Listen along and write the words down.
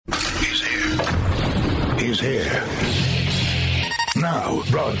here. Now,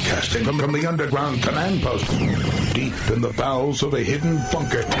 broadcasting from the underground command post, deep in the bowels of a hidden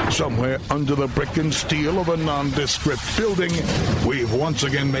bunker, somewhere under the brick and steel of a nondescript building, we've once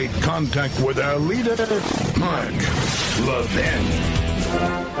again made contact with our leader, Mark Levin.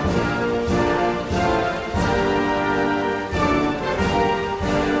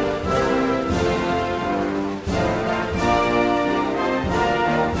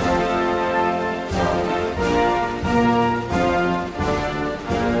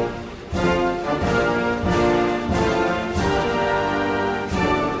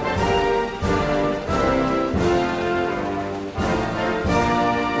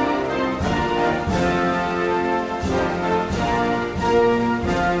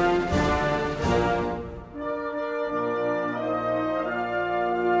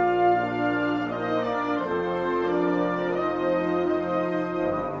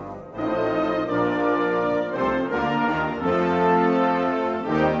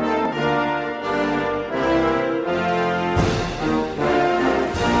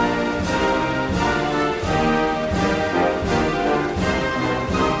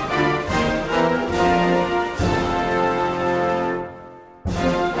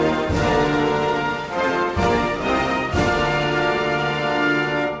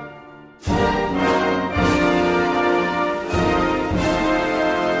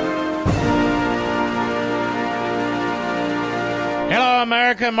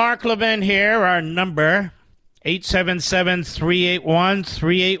 America, Mark Levin here. Our number,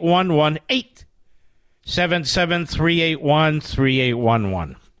 877-381-3811,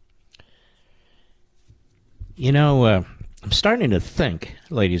 877-381-3811. You know, I'm starting to think,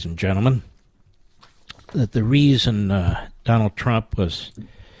 ladies and gentlemen, that the reason Donald Trump was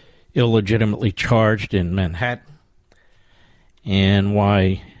illegitimately charged in Manhattan and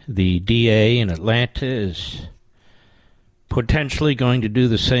why the DA in Atlanta is potentially going to do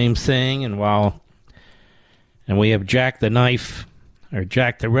the same thing, and we have Jack the Knife, or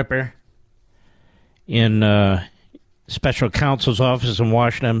Jack the Ripper, in special counsel's office in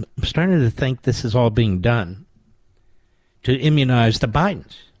Washington. I'm starting to think this is all being done to immunize the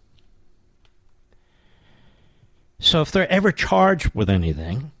Bidens. So if they're ever charged with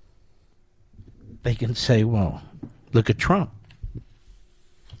anything, they can say, well, look at Trump.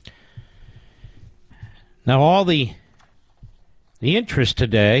 Now, all the interest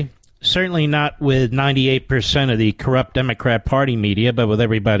today, certainly not with 98% of the corrupt Democrat Party media, but with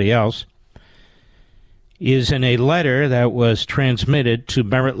everybody else, is in a letter that was transmitted to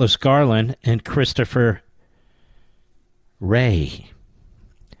Meritless Garland and Christopher Wray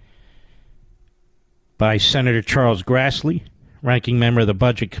by Senator Charles Grassley, ranking member of the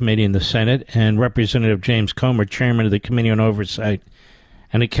Budget Committee in the Senate, and Representative James Comer, chairman of the Committee on Oversight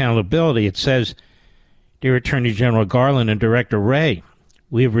and Accountability. It says, Dear Attorney General Garland and Director Wray,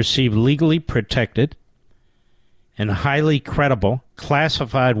 we have received legally protected and highly credible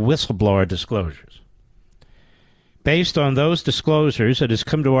classified whistleblower disclosures. Based on those disclosures, it has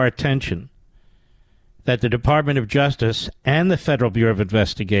come to our attention that the Department of Justice and the Federal Bureau of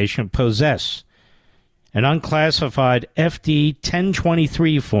Investigation possess an unclassified FD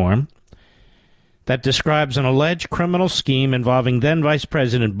 1023 form that describes an alleged criminal scheme involving then Vice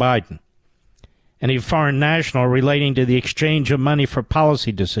President Biden and a foreign national relating to the exchange of money for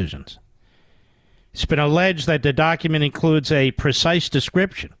policy decisions. It's been alleged that the document includes a precise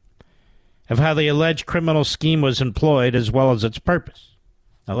description of how the alleged criminal scheme was employed as well as its purpose.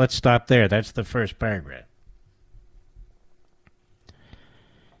 Now let's stop there. That's the first paragraph.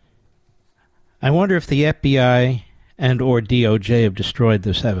 I wonder if the FBI and or DOJ have destroyed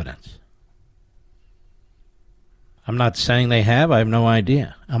this evidence. I'm not saying they have. I have no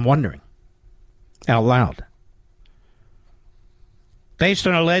idea. I'm wondering. Out loud. Based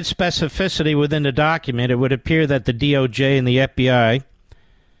on alleged specificity within the document, it would appear that the DOJ and the FBI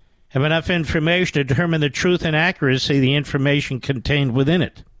have enough information to determine the truth and accuracy of the information contained within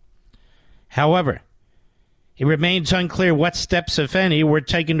it. However, it remains unclear what steps, if any, were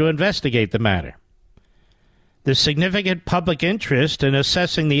taken to investigate the matter. The significant public interest in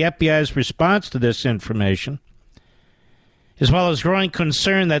assessing the FBI's response to this information, as well as growing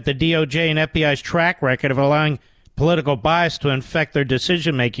concern that the DOJ and FBI's track record of allowing political bias to infect their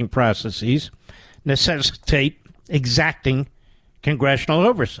decision-making processes, necessitate exacting congressional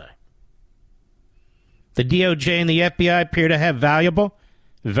oversight. The DOJ and the FBI appear to have valuable,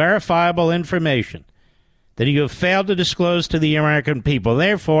 verifiable information that you have failed to disclose to the American people.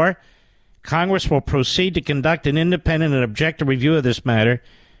 Therefore, Congress will proceed to conduct an independent and objective review of this matter,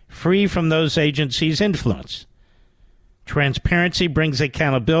 free from those agencies' influence. Transparency brings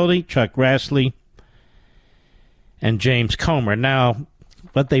accountability, Chuck Grassley. and James Comer. Now,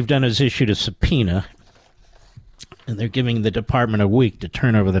 what they've done is issued a subpoena, and they're giving the department a week to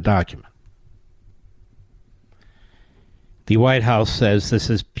turn over the document. The White House says this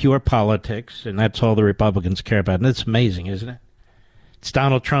is pure politics, and that's all the Republicans care about. And it's amazing, isn't it? It's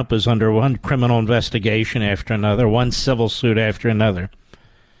Donald Trump is under one criminal investigation after another, one civil suit after another.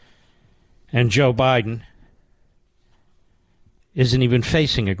 And Joe Biden isn't even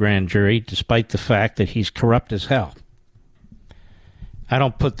facing a grand jury, despite the fact that he's corrupt as hell. I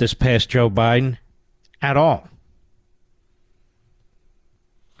don't put this past Joe Biden at all.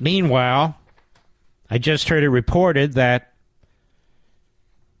 Meanwhile, I just heard it reported that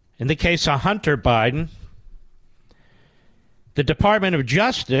in the case of Hunter Biden, the Department of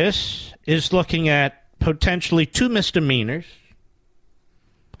Justice is looking at potentially 2 misdemeanors,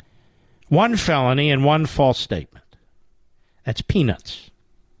 1 felony, and 1 false statement. That's peanuts.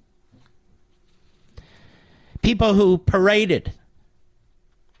 People who paraded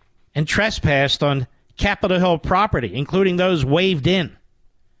and trespassed on Capitol Hill property, including those waved in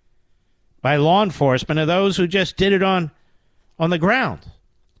by law enforcement, and those who just did it on the ground,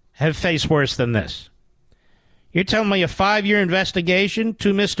 have faced worse than this. You're telling me a 5-year investigation,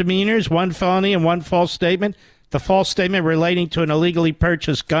 2 misdemeanors, 1 felony, and 1 false statement? The false statement relating to an illegally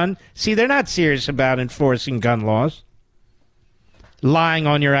purchased gun? See, they're not serious about enforcing gun laws. Lying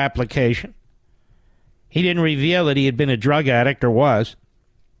on your application. He didn't reveal that he had been a drug addict or was.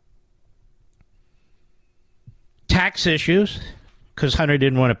 Tax issues, because Hunter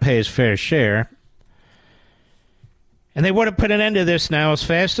didn't want to pay his fair share. And they want to put an end to this now as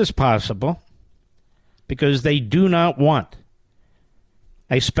fast as possible, because they do not want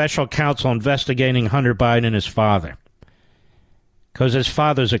a special counsel investigating Hunter Biden and his father, because his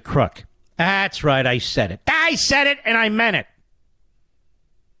father's a crook. That's right, I said it. I said it, and I meant it.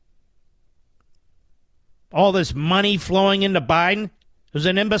 All this money flowing into Biden, who's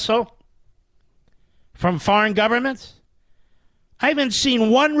an imbecile, from foreign governments. I haven't seen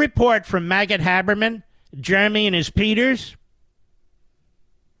one report from Maggot Haberman, Jeremy and his Peters,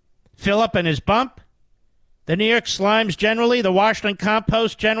 Philip and his Bump, the New York Slimes generally, the Washington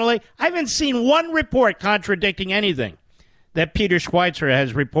Compost generally. I haven't seen one report contradicting anything that Peter Schweitzer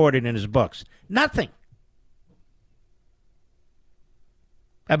has reported in his books. Nothing.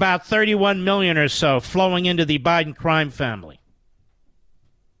 About 31 million or so flowing into the Biden crime family.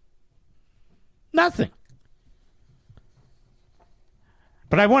 Nothing.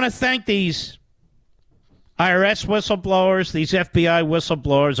 But I want to thank these IRS whistleblowers, these FBI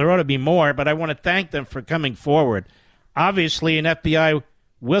whistleblowers. There ought to be more, but I want to thank them for coming forward. Obviously, an FBI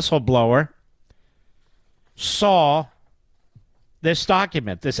whistleblower saw this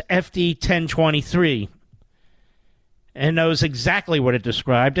document, this FD 1023, and knows exactly what it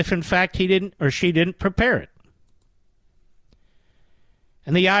described, if in fact he didn't or she didn't prepare it.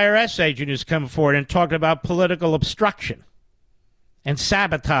 And the IRS agent has come forward and talked about political obstruction and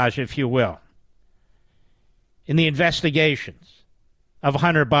sabotage, if you will, in the investigations of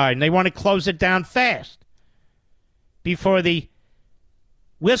Hunter Biden. They want to close it down fast before the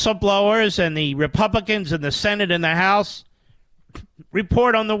whistleblowers and the Republicans in the Senate and the House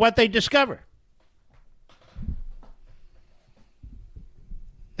report on what they discover.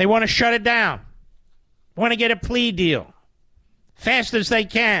 They want to shut it down, want to get a plea deal fast as they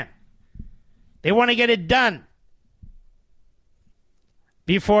can. They want to get it done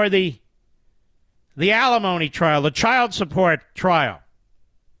before the alimony trial, the child support trial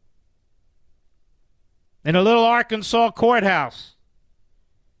in a little Arkansas courthouse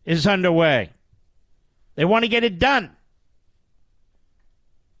is underway. They want to get it done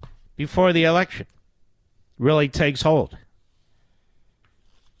before the election really takes hold.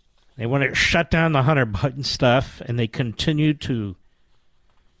 They want to shut down the Hunter Biden stuff, and they continue to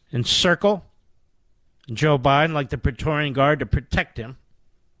encircle Joe Biden like the Praetorian Guard to protect him,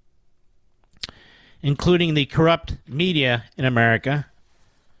 including the corrupt media in America.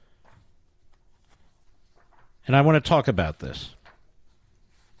 And I want to talk about this.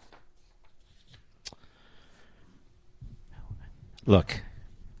 Look,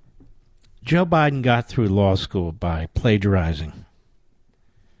 Joe Biden got through law school by plagiarizing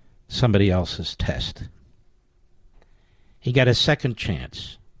somebody else's test. He got a second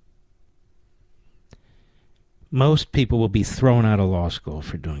chance. Most people will be thrown out of law school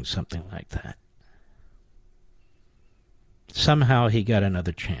for doing something like that. Somehow he got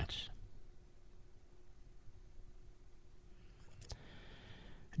another chance.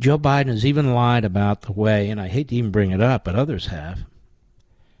 Joe Biden has even lied about the way, and I hate to even bring it up, but others have,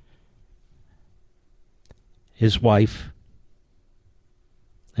 his wife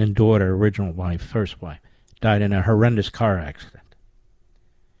and daughter, original wife, first wife, died in a horrendous car accident,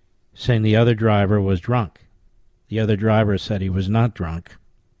 saying the other driver was drunk. The other driver said he was not drunk.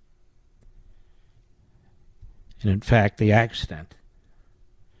 And in fact, the accident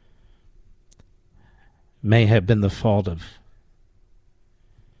may have been the fault of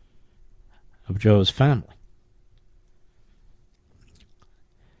Joe's family.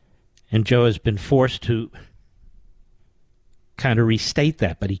 And Joe has been forced to kind of restate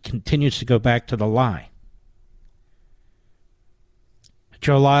that, but he continues to go back to the lie.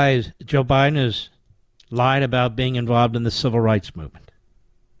 Joe Biden has lied about being involved in the civil rights movement.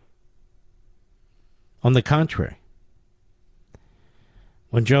 On the contrary,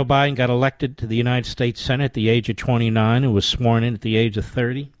 when Joe Biden got elected to the United States Senate at the age of 29 and was sworn in at the age of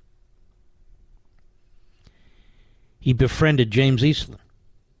 30, he befriended James Eastland,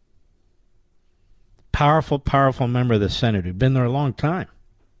 powerful member of the Senate who'd been there a long time.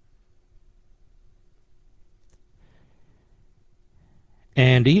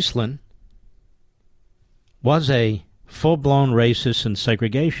 And Eastland was a full-blown racist and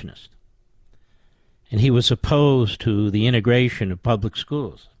segregationist. And he was opposed to the integration of public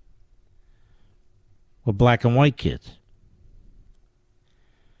schools with black and white kids.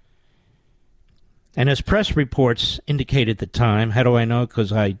 And as press reports indicated at the time, how do I know?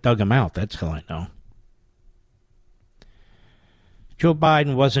 Because I dug them out. That's how I know. Joe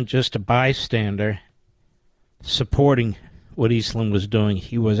Biden wasn't just a bystander supporting what Eastland was doing.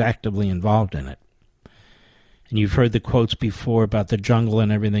 He was actively involved in it. And you've heard the quotes before about the jungle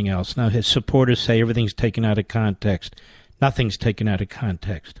and everything else. Now, his supporters say everything's taken out of context. Nothing's taken out of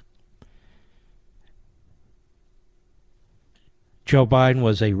context. Joe Biden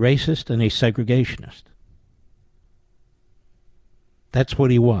was a racist and a segregationist. That's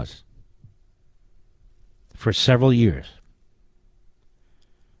what he was for several years.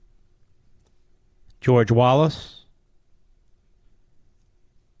 George Wallace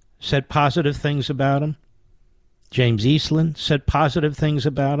said positive things about him. James Eastland said positive things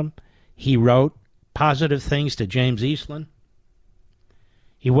about him. He wrote positive things to James Eastland.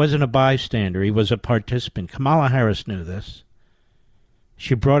 He wasn't a bystander. He was a participant. Kamala Harris knew this.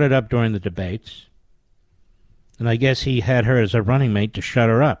 She brought it up during the debates. And I guess he had her as a running mate to shut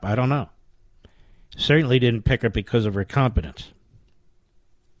her up. I don't know. Certainly didn't pick her because of her competence.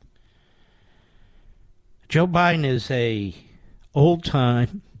 Joe Biden is a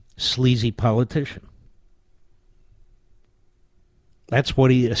old-time sleazy politician. That's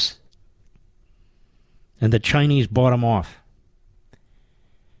what he is. And the Chinese bought him off.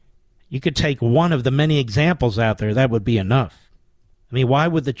 You could take one of the many examples out there, that would be enough. I mean, why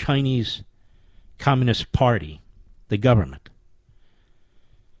would the Chinese Communist Party, the government,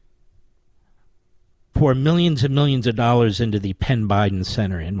 pour millions and millions of dollars into the Penn Biden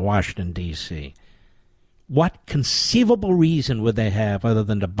Center in Washington, D.C.? What conceivable reason would they have other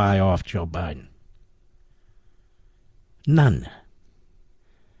than to buy off Joe Biden? None.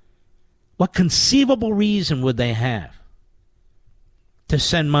 What conceivable reason would they have to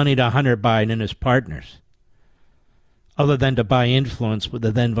send money to Hunter Biden and his partners other than to buy influence with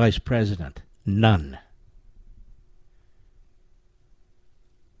the then vice president? None.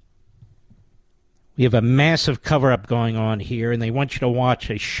 We have a massive cover-up going on here, and they want you to watch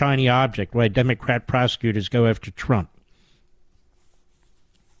a shiny object while Democrat prosecutors go after Trump.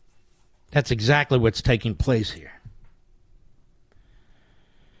 That's exactly what's taking place here.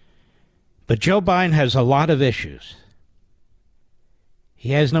 But Joe Biden has a lot of issues.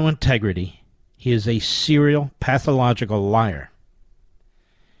 He has no integrity. He is a serial, pathological liar.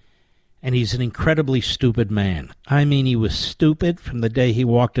 And he's an incredibly stupid man. I mean, he was stupid from the day he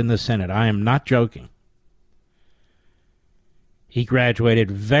walked in the Senate. I am not joking. He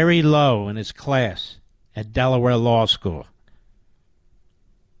graduated very low in his class at Delaware Law School.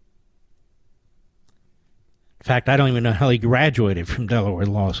 In fact, I don't even know how he graduated from Delaware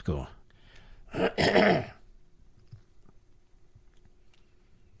Law School.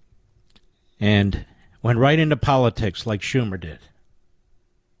 And went right into politics like Schumer did.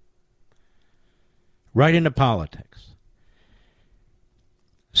 Right into politics.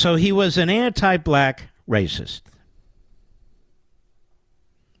 So he was an anti-black racist.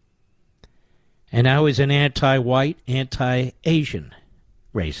 And now he's an anti-white, anti-Asian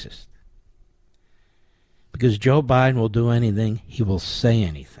racist. Because Joe Biden will do anything, he will say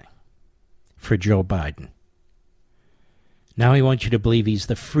anything for Joe Biden. Now he wants you to believe he's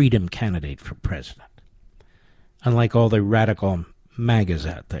the freedom candidate for president. Unlike all the radical MAGAs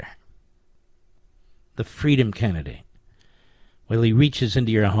out there. The freedom candidate. Well, he reaches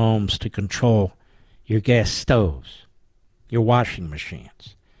into your homes to control your gas stoves, your washing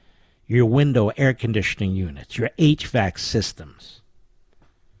machines, your window air conditioning units, your HVAC systems.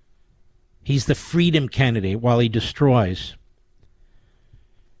 He's the freedom candidate while he destroys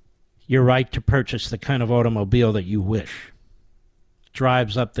your right to purchase the kind of automobile that you wish.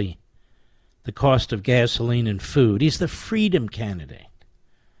 Drives up the cost of gasoline and food. He's the freedom candidate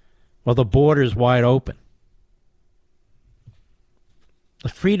while the border's wide open. The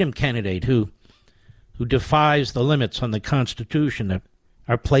freedom candidate who defies the limits on the Constitution that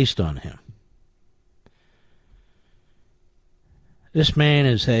are placed on him. This man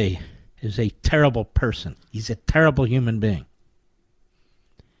is a terrible person. He's a terrible human being.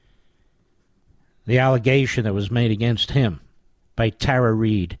 The allegation that was made against him by Tara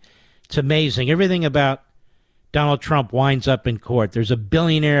Reid. It's amazing. Everything about Donald Trump winds up in court. There's a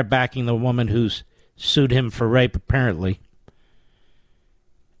billionaire backing the woman who's sued him for rape, apparently.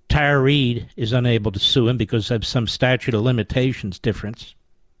 Tara Reid is unable to sue him because of some statute of limitations difference.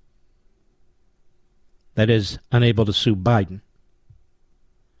 That is, unable to sue Biden.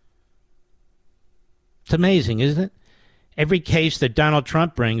 It's amazing, isn't it? Every case that Donald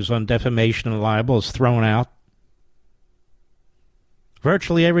Trump brings on defamation and libel is thrown out.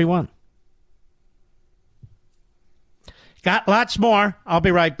 Virtually every one. Got lots more. I'll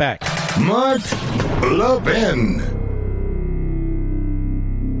be right back. Mark Levin.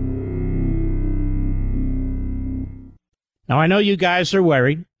 Now, I know you guys are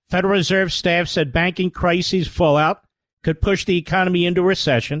worried. Federal Reserve staff said banking crises fallout could push the economy into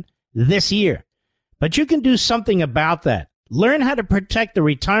recession this year. But you can do something about that. Learn how to protect the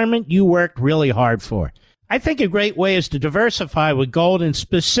retirement you worked really hard for. I think a great way is to diversify with gold, and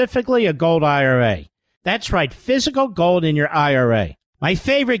specifically a gold IRA. That's right, physical gold in your IRA. My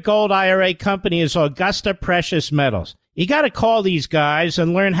favorite gold IRA company is Augusta Precious Metals. You got to call these guys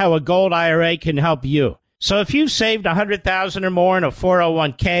and learn how a gold IRA can help you. So if you've saved $100,000 or more in a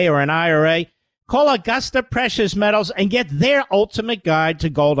 401k or an IRA, call Augusta Precious Metals and get their ultimate guide to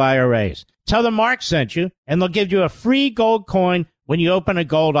gold IRAs. Tell them Mark sent you, and they'll give you a free gold coin when you open a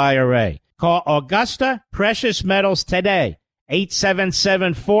gold IRA. Call Augusta Precious Metals today,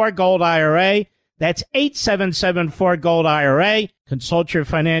 8774-GOLD-IRA. That's 8774-GOLD-IRA. Consult your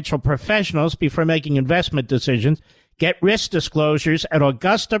financial professionals before making investment decisions. Get risk disclosures at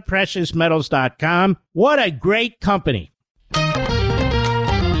AugustaPreciousMetals.com. What a great company.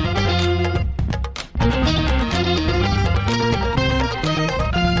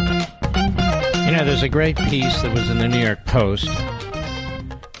 You know, there's a great piece that was in the New York Post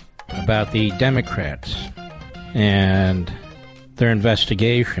about the Democrats and their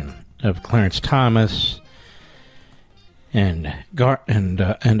investigation of Clarence Thomas and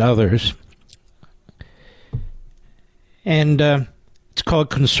others. And it's called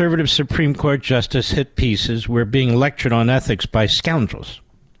Conservative Supreme Court Justice Hit Pieces. We're being lectured on ethics by scoundrels.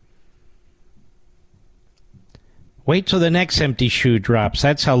 Wait till the next empty shoe drops.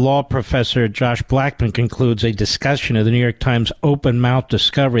 That's how law professor Josh Blackman concludes a discussion of the New York Times open-mouth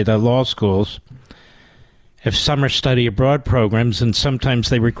discovery that law schools have summer study abroad programs, and sometimes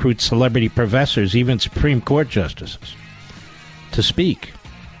they recruit celebrity professors, even Supreme Court justices, to speak.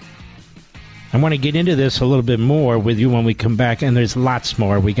 I want to get into this a little bit more with you when we come back, and there's lots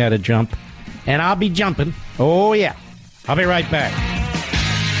more. We got to jump, and I'll be jumping. Oh, yeah. I'll be right back.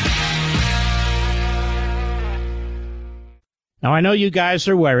 Now, I know you guys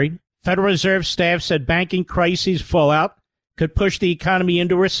are worried. Federal Reserve staff said banking crises fallout could push the economy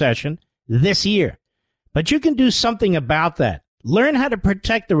into recession this year. But you can do something about that. Learn how to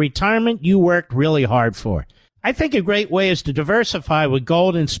protect the retirement you worked really hard for. I think a great way is to diversify with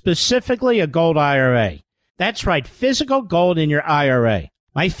gold, and specifically a gold IRA. That's right, physical gold in your IRA.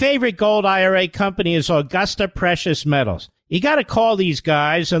 My favorite gold IRA company is Augusta Precious Metals. You got to call these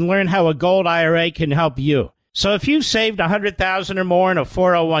guys and learn how a gold IRA can help you. So if you've saved $100,000 or more in a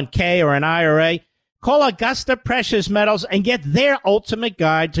 401k or an IRA, call Augusta Precious Metals and get their ultimate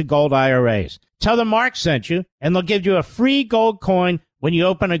guide to gold IRAs. Tell them Mark sent you, and they'll give you a free gold coin when you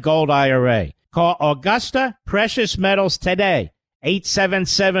open a gold IRA. Call Augusta Precious Metals today,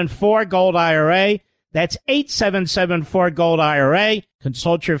 8774-GOLD-IRA. That's 8774-GOLD-IRA.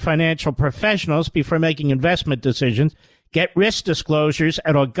 Consult your financial professionals before making investment decisions. Get risk disclosures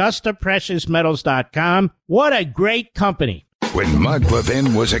at AugustaPreciousMetals.com. What a great company. When Mark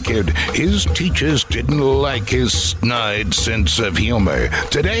Levin was a kid, his teachers didn't like his snide sense of humor.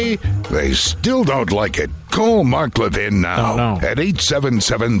 Today, they still don't like it. Call Mark Levin now at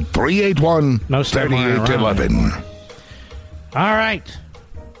 877-381-3811. All right.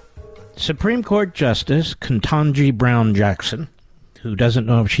 Supreme Court Justice Ketanji Brown Jackson, who doesn't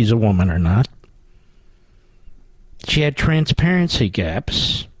know if she's a woman or not, she had transparency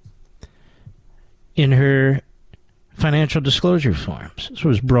gaps in her financial disclosure forms. This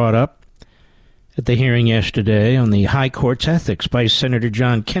was brought up at the hearing yesterday on the High Court's ethics by Senator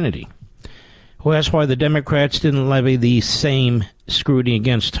John Kennedy, who asked why the Democrats didn't levy the same scrutiny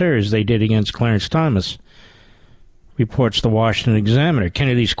against her as they did against Clarence Thomas, reports the Washington Examiner.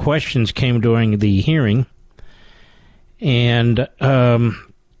 Kennedy's questions came during the hearing, and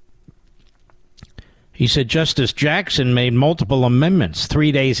he said Justice Jackson made multiple amendments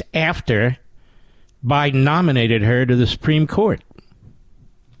 3 days after Biden nominated her to the Supreme Court.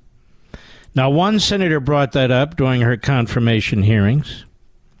 Now, one senator brought that up during her confirmation hearings.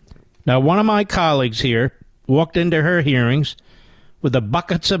 Now, one of my colleagues here walked into her hearings with the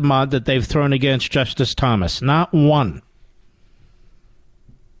buckets of mud that they've thrown against Justice Thomas. Not one.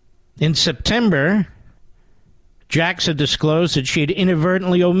 In September, Jackson disclosed that she had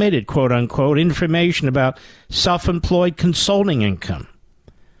inadvertently omitted, quote unquote, information about self-employed consulting income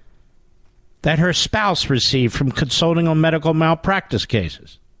that her spouse received from consulting on medical malpractice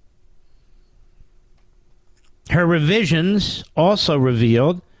cases. Her revisions also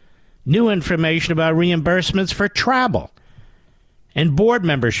revealed new information about reimbursements for travel and board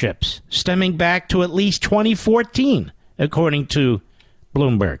memberships stemming back to at least 2014, according to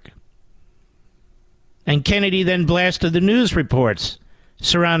Bloomberg. And Kennedy then blasted the news reports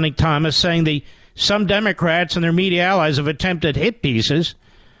surrounding Thomas, saying that some Democrats and their media allies have attempted hit pieces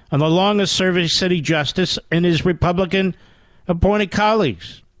on the longest-serving city justice and his Republican-appointed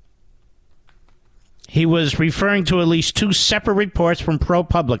colleagues. He was referring to at least two separate reports from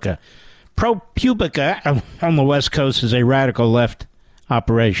ProPublica. ProPublica on the West Coast is a radical left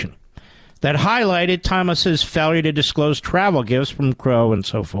operation that highlighted Thomas's failure to disclose travel gifts from Crow and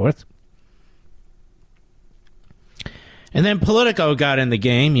so forth. And then Politico got in the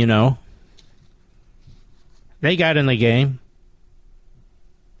game, you know. They got in the game.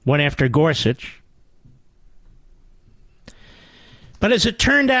 Went after Gorsuch. But as it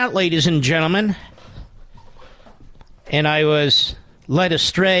turned out, ladies and gentlemen, and I was led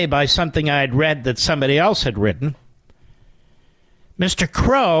astray by something I had read that somebody else had written, Mr.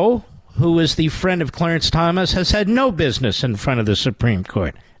 Crow, who is the friend of Clarence Thomas, has had no business in front of the Supreme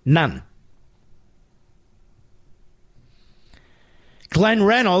Court. None. Glenn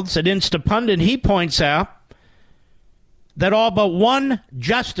Reynolds at Instapundit, he points out that all but one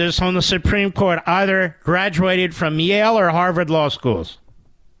justice on the Supreme Court either graduated from Yale or Harvard law schools.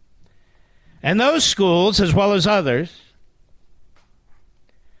 And those schools, as well as others,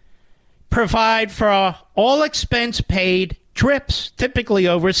 provide for all expense-paid trips, typically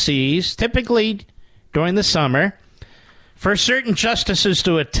overseas, typically during the summer, for certain justices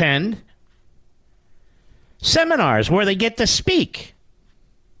to attend seminars where they get to speak.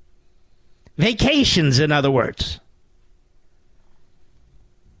 Vacations, in other words.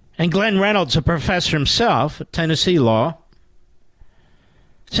 And Glenn Reynolds, a professor himself at Tennessee Law,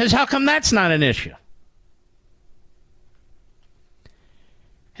 says, how come that's not an issue?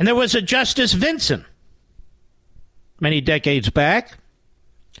 And there was a Justice Vinson, many decades back,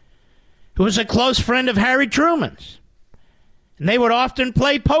 who was a close friend of Harry Truman's. And they would often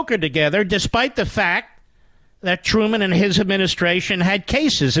play poker together, despite the fact that Truman and his administration had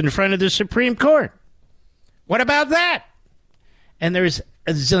cases in front of the Supreme Court. What about that? And there's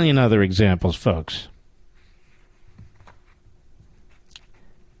a zillion other examples, folks.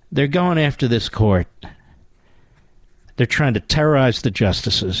 They're going after this court. They're trying to terrorize the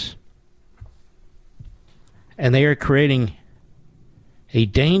justices. And they are creating a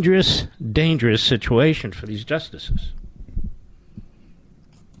dangerous, dangerous situation for these justices.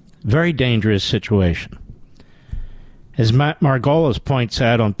 Very dangerous situation. As Matt Margolis points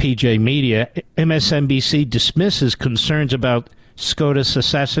out on PJ Media, MSNBC dismisses concerns about SCOTUS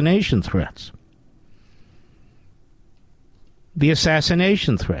assassination threats. The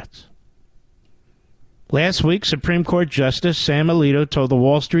assassination threats. Last week, Supreme Court Justice Sam Alito told the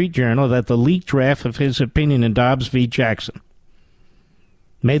Wall Street Journal that the leaked draft of his opinion in Dobbs v. Jackson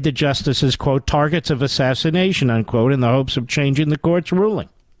made the justices, quote, targets of assassination, unquote, in the hopes of changing the court's ruling.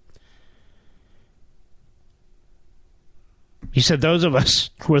 He said those of us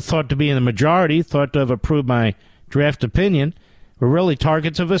who were thought to be in the majority, thought to have approved my draft opinion, were really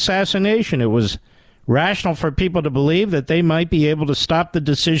targets of assassination. It was rational for people to believe that they might be able to stop the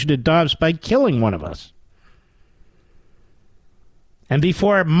decision at Dobbs by killing one of us. And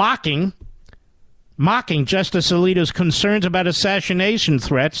before mocking Justice Alito's concerns about assassination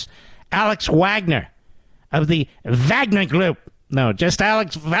threats, Alex Wagner of the Wagner Group, no, just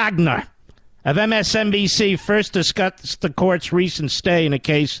Alex Wagner of MSNBC, first discussed the court's recent stay in a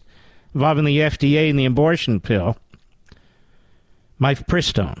case involving the FDA and the abortion pill,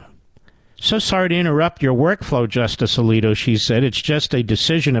 mifepristone. So sorry to interrupt your workflow, Justice Alito, she said. It's just a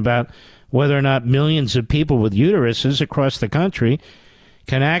decision about whether or not millions of people with uteruses across the country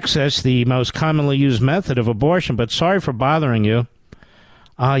can access the most commonly used method of abortion. But sorry for bothering you.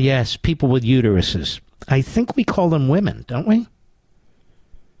 Ah, yes, people with uteruses. I think we call them women, don't we?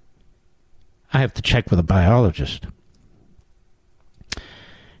 I have to check with a biologist.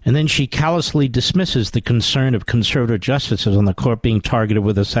 And then she callously dismisses the concern of conservative justices on the court being targeted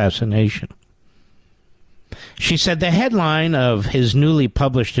with assassination. She said the headline of his newly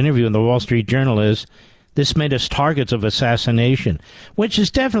published interview in the Wall Street Journal is, "This made us targets of assassination," which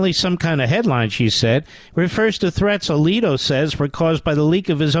is definitely some kind of headline, she said. Refers to threats Alito says were caused by the leak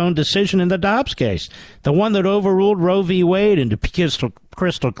of his own decision in the Dobbs case, the one that overruled Roe v. Wade. And to be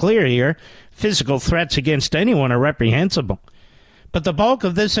crystal clear here, physical threats against anyone are reprehensible. But the bulk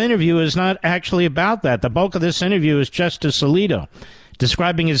of this interview is not actually about that. The bulk of this interview is Justice Alito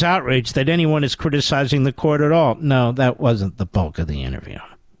describing his outrage that anyone is criticizing the court at all. No, that wasn't the bulk of the interview.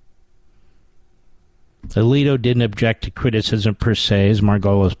 Alito didn't object to criticism per se, as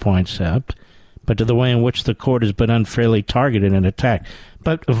Margolis points out, but to the way in which the court has been unfairly targeted and attacked.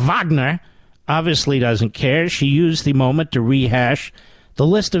 But Wagner obviously doesn't care. She used the moment to rehash the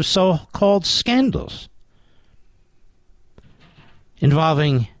list of so-called scandals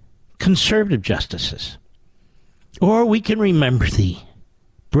involving conservative justices. Or we can remember the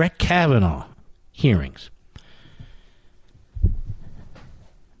Brett Kavanaugh hearings.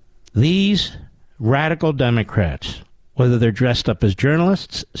 These radical Democrats, whether they're dressed up as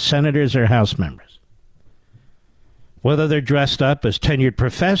journalists, senators, or House members, whether they're dressed up as tenured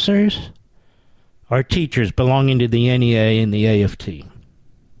professors or teachers belonging to the NEA and the AFT,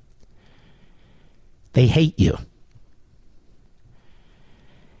 they hate you.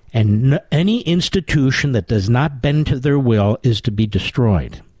 And any institution that does not bend to their will is to be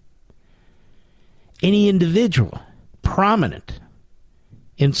destroyed. Any individual prominent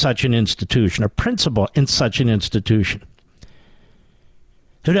in such an institution, or principal in such an institution,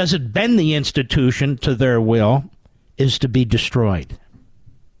 who doesn't bend the institution to their will is to be destroyed.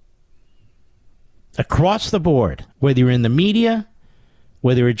 Across the board, whether you're in the media,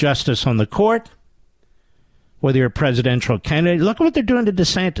 whether you're a justice on the court, whether you're a presidential candidate. Look at what they're doing to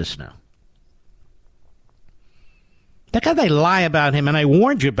DeSantis now. Look how they lie about him, and I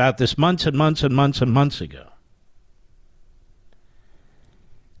warned you about this months and months and months and months ago,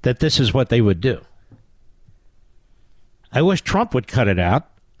 that this is what they would do. I wish Trump would cut it out.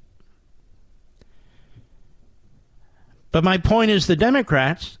 But my point is the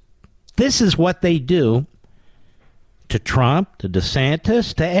Democrats, this is what they do to Trump, to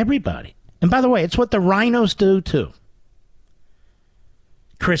DeSantis, to everybody. And by the way, it's what the rhinos do, too.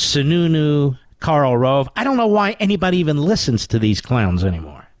 Chris Sununu, Karl Rove. I don't know why anybody even listens to these clowns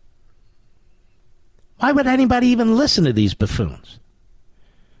anymore. Why would anybody even listen to these buffoons?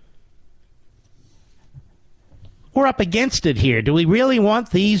 We're up against it here. Do we really want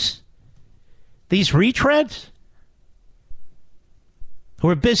these retreads who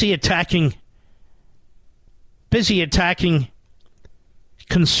are busy attacking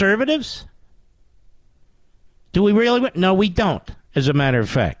conservatives? Do we really? No, we don't, as a matter of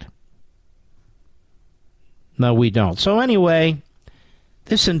fact. No, we don't. So anyway,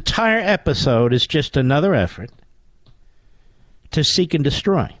 this entire episode is just another effort to seek and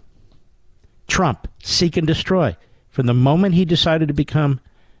destroy. Trump, seek and destroy, from the moment he decided to become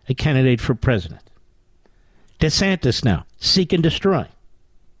a candidate for president. DeSantis now, seek and destroy.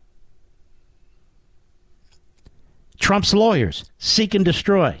 Trump's lawyers, seek and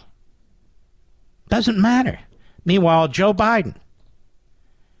destroy. Doesn't matter. Meanwhile, Joe Biden,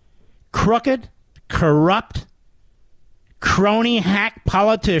 crooked, corrupt, crony hack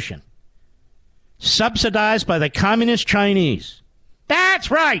politician, subsidized by the communist Chinese. That's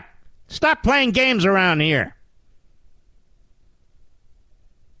right. Stop playing games around here.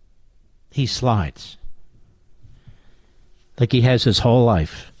 He slides like he has his whole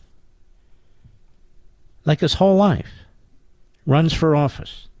life. Like his whole life. Runs for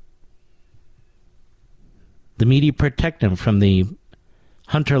office. The media protect him from the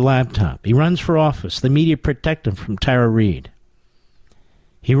Hunter laptop. He runs for office. The media protect him from Tara Reid.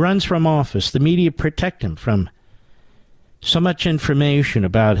 He runs from office. The media protect him from so much information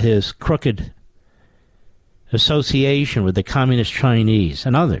about his crooked association with the communist Chinese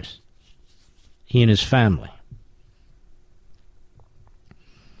and others. He and his family.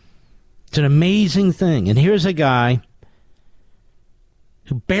 It's an amazing thing. And here's a guy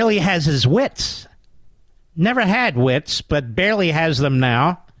who barely has his wits. Never had wits, but barely has them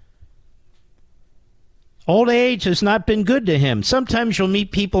now. Old age has not been good to him. Sometimes you'll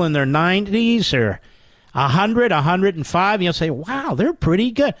meet people in their 90s or 100, 105, and you'll say, wow, they're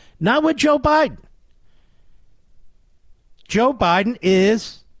pretty good. Not with Joe Biden. Joe Biden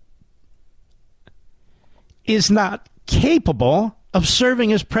is not capable of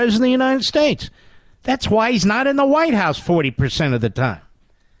serving as president of the United States. That's why he's not in the White House 40% of the time.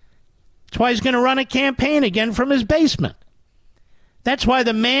 That's why he's going to run a campaign again from his basement. That's why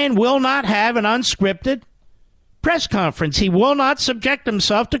the man will not have an unscripted press conference. He will not subject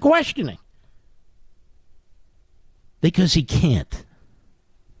himself to questioning. Because he can't.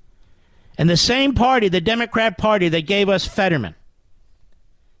 And the same party, the Democrat Party that gave us Fetterman,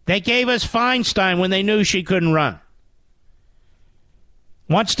 they gave us Feinstein when they knew she couldn't run,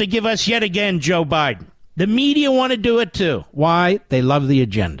 wants to give us yet again Joe Biden. The media want to do it too. Why? They love the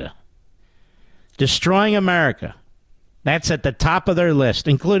agenda. Destroying America. That's at the top of their list,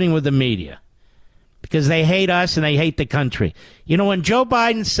 including with the media. Because they hate us and they hate the country. You know, when Joe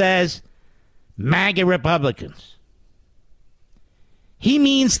Biden says MAGA Republicans, he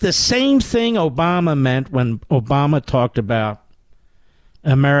means the same thing Obama meant when Obama talked about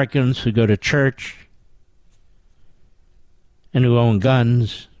Americans who go to church and who own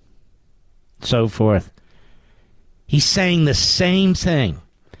guns, so forth. He's saying the same thing.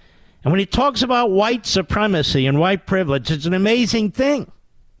 And when he talks about white supremacy and white privilege, it's an amazing thing.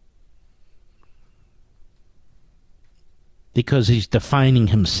 Because he's defining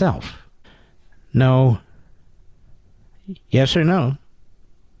himself. No. Yes or no?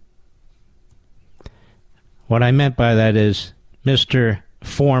 What I meant by that is Mr.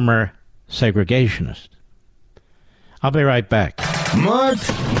 Former Segregationist. I'll be right back. Mark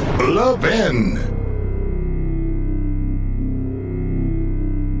Levin.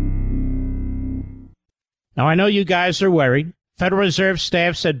 Now, I know you guys are worried. Federal Reserve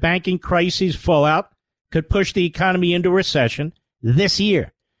staff said banking crises fallout could push the economy into recession this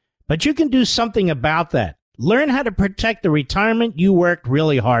year. But you can do something about that. Learn how to protect the retirement you worked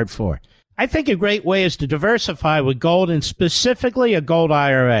really hard for. I think a great way is to diversify with gold, and specifically a gold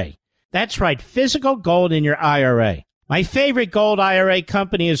IRA. That's right, physical gold in your IRA. My favorite gold IRA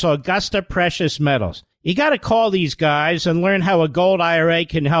company is Augusta Precious Metals. You got to call these guys and learn how a gold IRA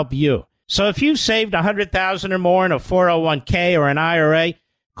can help you. So if you've saved $100,000 or more in a 401k or an IRA,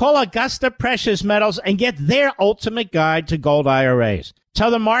 call Augusta Precious Metals and get their ultimate guide to gold IRAs.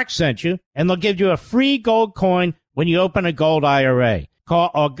 Tell them Mark sent you, and they'll give you a free gold coin when you open a gold IRA.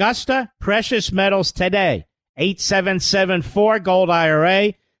 Call Augusta Precious Metals today,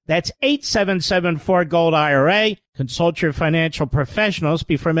 8774-GOLD-IRA. That's 8774-GOLD-IRA. Consult your financial professionals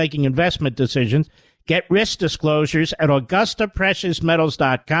before making investment decisions. Get risk disclosures at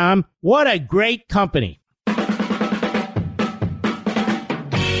AugustaPreciousMetals.com. What a great company.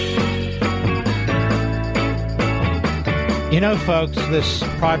 You know, folks, this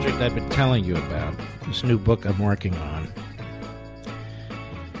project I've been telling you about, this new book I'm working on,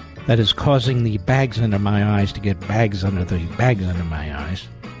 that is causing the bags under my eyes to get bags under the bags under my eyes.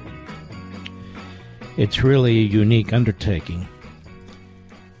 It's really a unique undertaking,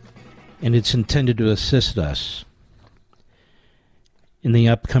 and it's intended to assist us in the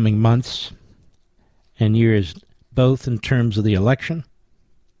upcoming months and years, both in terms of the election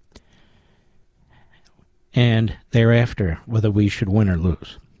and thereafter, whether we should win or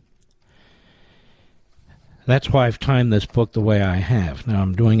lose. That's why I've timed this book the way I have. Now,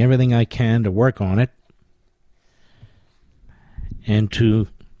 I'm doing everything I can to work on it and to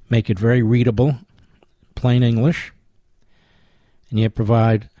make it very readable, plain English, and yet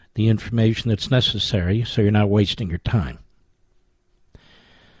provide the information that's necessary so you're not wasting your time.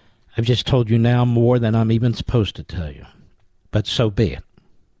 I've just told you now more than I'm even supposed to tell you, but so be it.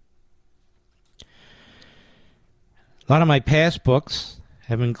 A lot of my past books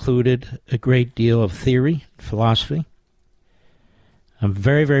have included a great deal of theory, philosophy. I'm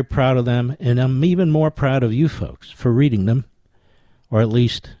very, very proud of them, and I'm even more proud of you folks for reading them, or at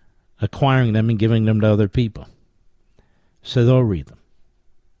least acquiring them and giving them to other people, so they'll read them.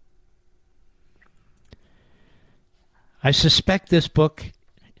 I suspect this book,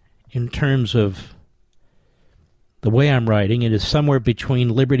 in terms of the way I'm writing, it is somewhere between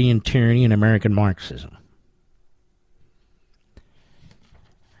Liberty and Tyranny and American Marxism,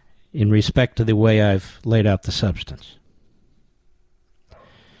 in respect to the way I've laid out the substance.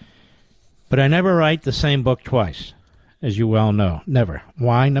 But I never write the same book twice, as you well know. Never.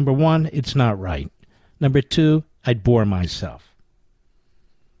 Why? Number one, it's not right. Number two, I'd bore myself.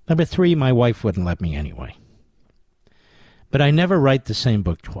 Number three, my wife wouldn't let me anyway. But I never write the same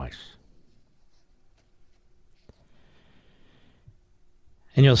book twice.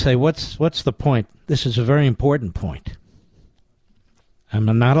 And you'll say, what's the point? This is a very important point. I'm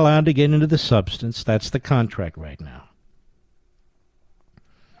not allowed to get into the substance. That's the contract right now.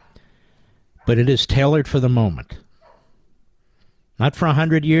 But it is tailored for the moment. Not for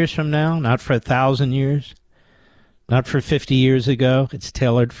 100 years from now, not for 1,000 years, not for 50 years ago. It's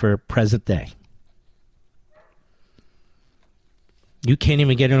tailored for present day. You can't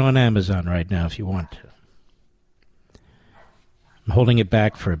even get it on Amazon right now if you want to. I'm holding it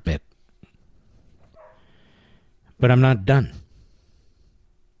back for a bit. But I'm not done.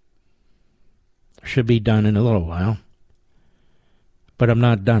 Should be done in a little while. But I'm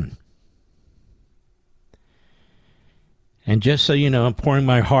not done. And just so you know, I'm pouring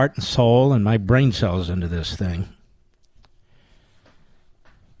my heart and soul and my brain cells into this thing.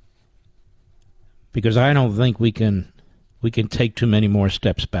 Because I don't think we can take too many more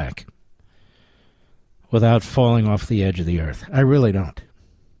steps back without falling off the edge of the earth. I really don't.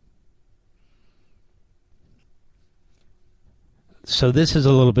 So this is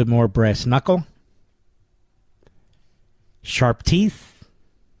a little bit more brass knuckle, sharp teeth,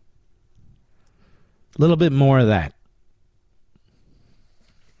 a little bit more of that.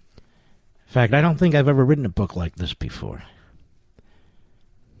 In fact, I don't think I've ever written a book like this before.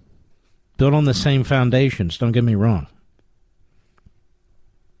 Built on the same foundations, don't get me wrong.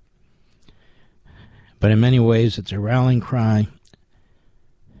 But in many ways, it's a rallying cry.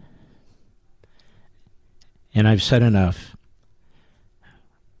 And I've said enough.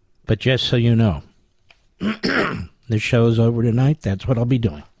 But just so you know, the show's over tonight. That's what I'll be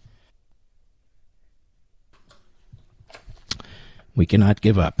doing. We cannot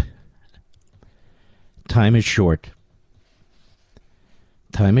give up. Time is short.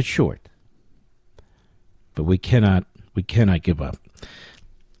 Time is short. But we cannot give up.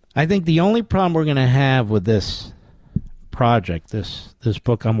 I think the only problem we're going to have with this project, this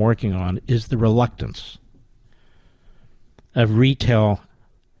book I'm working on, is the reluctance of retail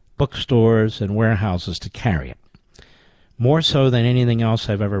bookstores and warehouses to carry it. More so than anything else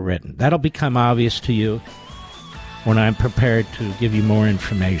I've ever written. That'll become obvious to you when I'm prepared to give you more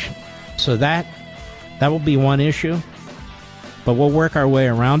information. So that will be one issue, but we'll work our way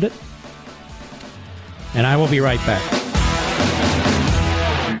around it. And I will be right back.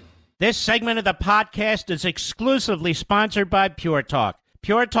 This segment of the podcast is exclusively sponsored by Pure Talk.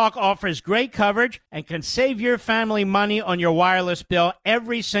 Pure Talk offers great coverage and can save your family money on your wireless bill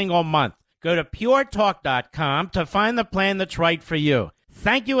every single month. Go to puretalk.com to find the plan that's right for you.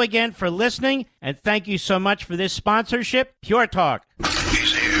 Thank you again for listening, and thank you so much for this sponsorship, Pure Talk.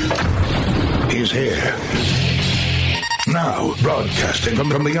 He's here. He's here. Now, broadcasting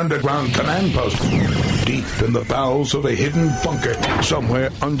from the underground command post, deep in the bowels of a hidden bunker, somewhere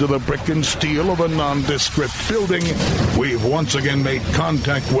under the brick and steel of a nondescript building, we've once again made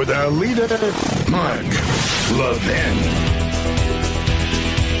contact with our leader, Mark Levin.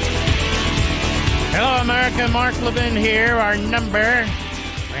 Hello, America. Mark Levin here. Our number,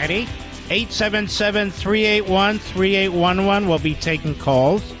 ready? 877-381-3811. We'll be taking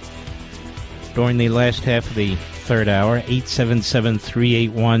calls during the last half of the third hour.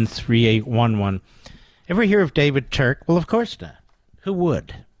 877-381-3811. Ever hear of David Turk? Well, of course not. Who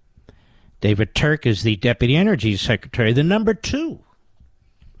would? David Turk is the Deputy Energy Secretary, the number 2.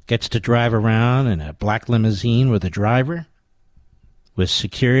 Gets to drive around in a black limousine with a driver, with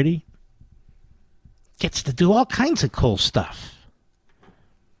security. Gets to do all kinds of cool stuff.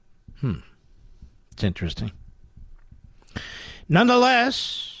 It's interesting.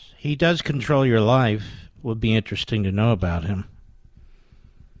 Nonetheless, he does control your life. Would be interesting to know about him.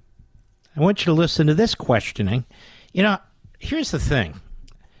 I want you to listen to this questioning. You know, here's the thing.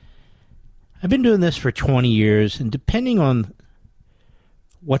 I've been doing this for 20 years, and depending on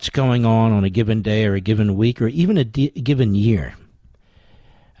what's going on a given day or a given week or even a given year,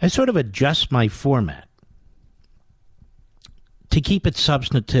 I sort of adjust my format to keep it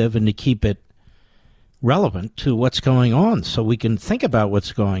substantive and to keep it relevant to what's going on, so we can think about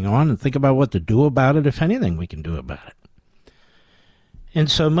what's going on and think about what to do about it, if anything we can do about it. And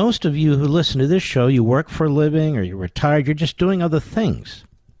so most of you who listen to this show, you work for a living or you're retired, you're just doing other things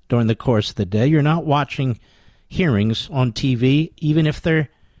during the course of the day. You're not watching hearings on TV, even if they're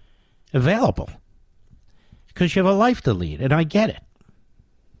available, because you have a life to lead, and I get it.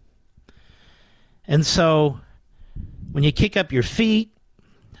 And so when you kick up your feet,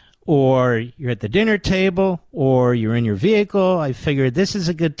 or you're at the dinner table, or you're in your vehicle, I figured this is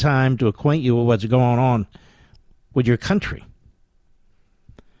a good time to acquaint you with what's going on with your country.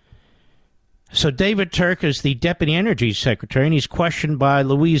 So David Turk is the Deputy Energy Secretary, and he's questioned by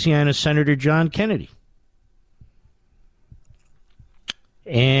Louisiana Senator John Kennedy.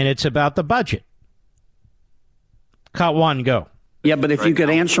 And it's about the budget. Cut one, go. Yeah, but if you could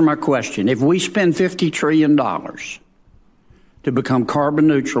answer my question, if we spend $50 trillion to become carbon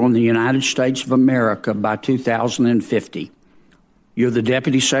neutral in the United States of America by 2050, you're the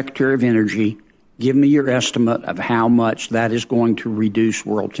Deputy Secretary of Energy. Give me your estimate of how much that is going to reduce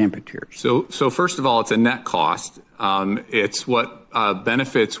world temperatures. So first of all, it's a net cost. It's what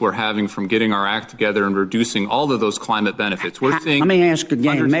benefits we're having from getting our act together and reducing all of those climate benefits. We're seeing. Let me ask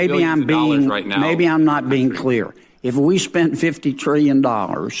again. Maybe I'm not being clear. If we spent $50 trillion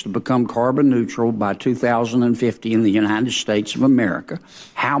to become carbon neutral by 2050 in the United States of America,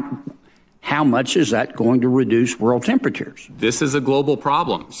 how much is that going to reduce world temperatures? This is a global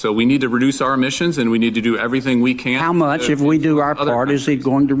problem. So we need to reduce our emissions, and we need to do everything we can. How much, if we do our part, is it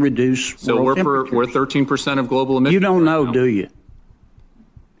going to reduce world temperatures? So we're 13% of global emissions. You don't know, do you?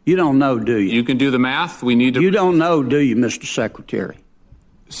 You don't know, do you? You can do the math. We need to. You don't know, do you, Mr. Secretary?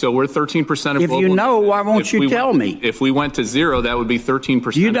 So we're 13% of global emissions. If you know, why won't you tell me? If we went to zero, that would be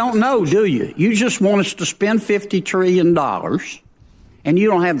 13%. You don't know, do you? You just want us to spend $50 trillion, and you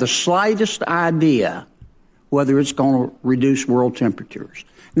don't have the slightest idea whether it's going to reduce world temperatures.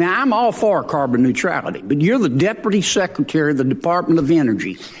 Now, I'm all for carbon neutrality, but you're the Deputy Secretary of the Department of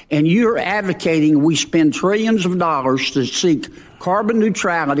Energy, and you're advocating we spend trillions of dollars to seek carbon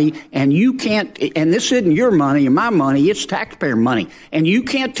neutrality, and you can't, and this isn't your money or my money, it's taxpayer money, and you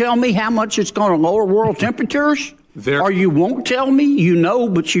can't tell me how much it's going to lower world temperatures? Or you won't tell me? You know,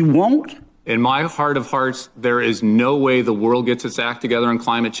 but you won't? In my heart of hearts, there is no way the world gets its act together on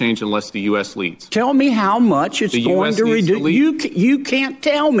climate change unless the U.S. leads. Tell me how much it's going to reduce. You can't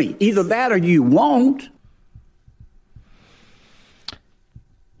tell me. Either that or you won't.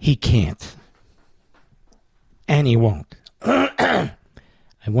 He can't. And he won't. I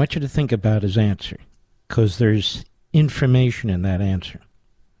want you to think about his answer, because there's information in that answer.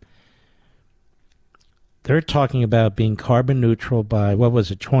 They're talking about being carbon neutral by,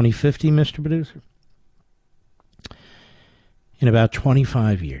 2050, Mr. Producer? In about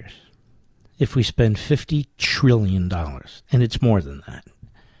 25 years. If we spend $50 trillion, and it's more than that.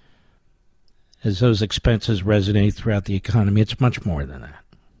 As those expenses resonate throughout the economy, it's much more than that.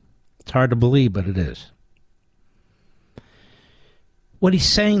 It's hard to believe, but it is. What he's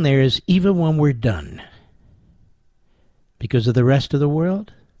saying there is, even when we're done, because of the rest of the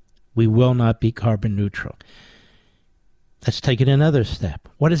world, we will not be carbon neutral. Let's take it another step.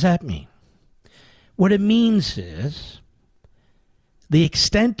 What does that mean? What it means is the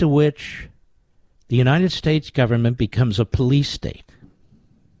extent to which the United States government becomes a police state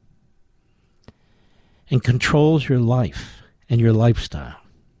and controls your life and your lifestyle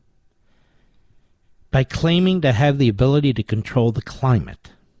by claiming to have the ability to control the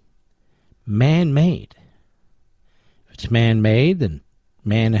climate. Man-made. If it's man-made, then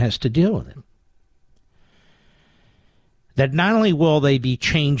man has to deal with it. That not only will they be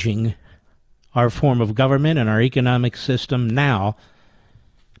changing our form of government and our economic system now,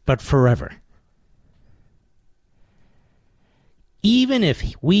 but forever. Even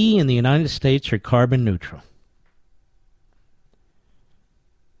if we in the United States are carbon neutral,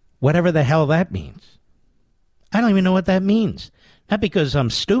 whatever the hell that means. I don't even know what that means. Not because I'm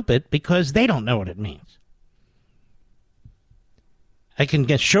stupid, because they don't know what it means. I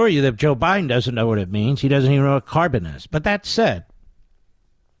can assure you that Joe Biden doesn't know what it means. He doesn't even know what carbon is. But that said,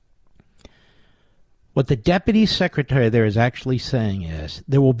 what the Deputy Secretary there is actually saying is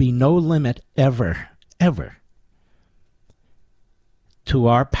there will be no limit ever, ever, to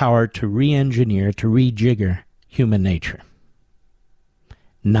our power to re-engineer, to rejigger human nature.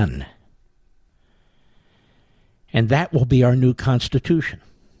 None. And that will be our new Constitution.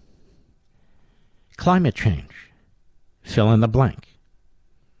 Climate change. Fill in the blank.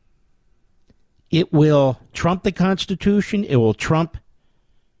 It will trump the Constitution. It will trump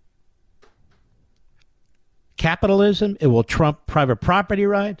capitalism. It will trump private property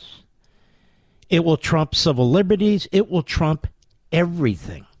rights. It will trump civil liberties. It will trump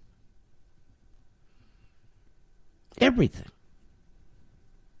everything. Everything.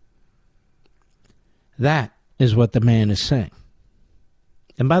 That is what the man is saying.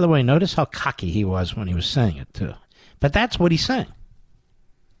 And by the way, notice how cocky he was when he was saying it, too. But that's what he's saying.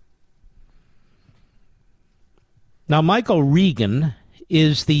 Now, Michael Regan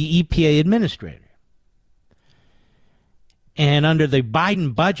is the EPA administrator. And under the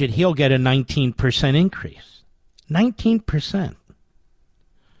Biden budget, he'll get a 19% increase. 19%.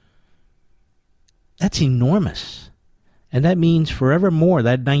 That's enormous. And that means forevermore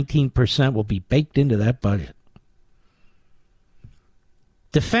that 19% will be baked into that budget.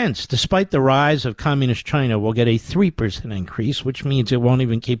 Defense, despite the rise of communist China, will get a 3% increase, which means it won't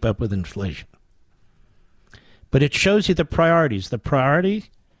even keep up with inflation. But it shows you the priorities. The priority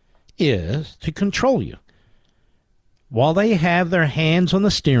is to control you. While they have their hands on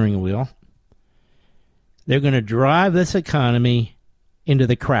the steering wheel, they're going to drive this economy into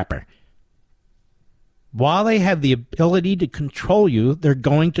the crapper. While they have the ability to control you, they're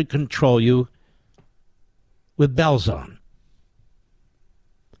going to control you with bells on.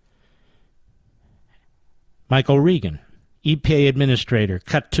 Michael Regan, EPA Administrator,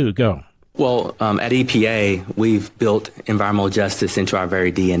 cut 2, go. Well, at EPA, we've built environmental justice into our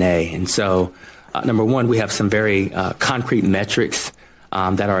very DNA. And so, number one, we have some very concrete metrics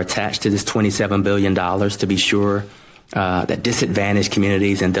that are attached to this $27 billion to be sure that disadvantaged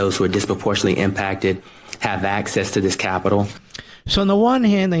communities and those who are disproportionately impacted have access to this capital. So on the one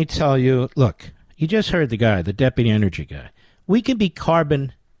hand, they tell you, look, you just heard the guy, the deputy energy guy. We can be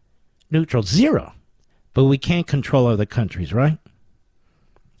carbon neutral, zero, but we can't control other countries, right?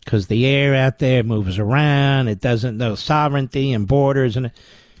 Because the air out there moves around. It doesn't know sovereignty and borders. And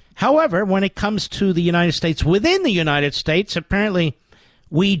however, when it comes to the United States, within the United States, apparently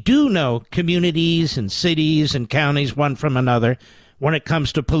we do know communities and cities and counties one from another when it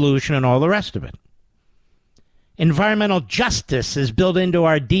comes to pollution and all the rest of it. Environmental justice is built into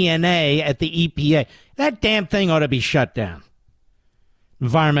our DNA at the EPA. That damn thing ought to be shut down.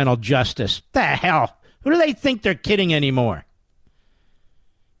 Environmental justice. The hell? Who do they think they're kidding anymore?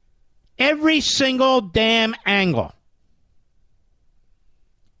 Every single damn angle.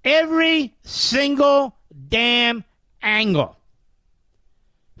 Every single damn angle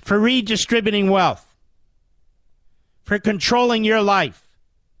for redistributing wealth, for controlling your life,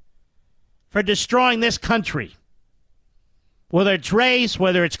 for destroying this country, whether it's race,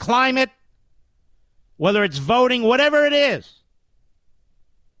 whether it's climate, whether it's voting, whatever it is.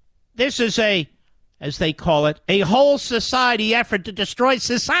 This is a, as they call it, a whole society effort to destroy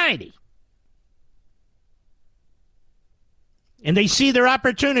society. And they see their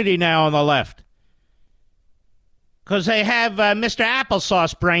opportunity now on the left. Because they have Mr.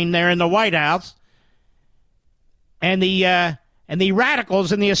 Applesauce Brain there in the White House. And the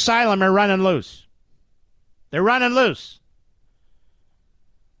radicals in the asylum are running loose. They're running loose.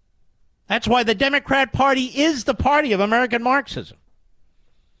 That's why the Democrat Party is the party of American Marxism.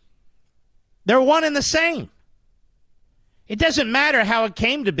 They're one and the same. It doesn't matter how it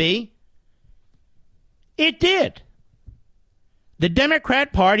came to be. It did. The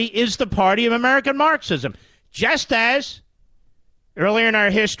Democrat Party is the party of American Marxism, just as earlier in our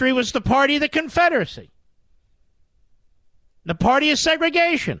history was the party of the Confederacy, the party of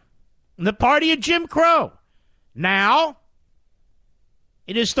segregation, and the party of Jim Crow. Now,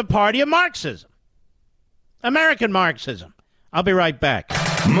 it is the party of Marxism, American Marxism. I'll be right back.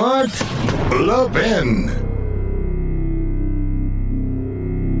 Mark Levin.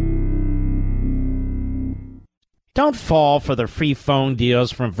 Don't fall for the free phone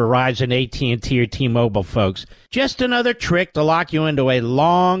deals from Verizon, AT&T, or T-Mobile, folks. Just another trick to lock you into a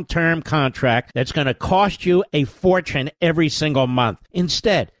long-term contract that's going to cost you a fortune every single month.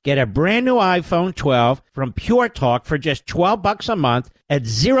 Instead, get a brand new iPhone 12 from Pure Talk for just $12 a month at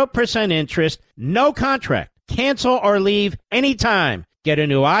 0% interest, no contract. Cancel or leave anytime. Get a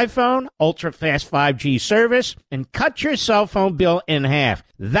new iPhone, ultra-fast 5G service, and cut your cell phone bill in half.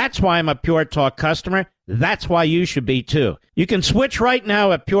 That's why I'm a Pure Talk customer. That's why you should be, too. You can switch right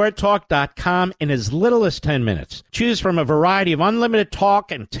now at puretalk.com in as little as 10 minutes. Choose from a variety of unlimited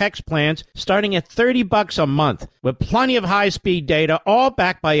talk and text plans starting at $30 a month with plenty of high-speed data, all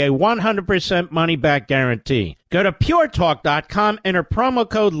backed by a 100% money-back guarantee. Go to puretalk.com, enter promo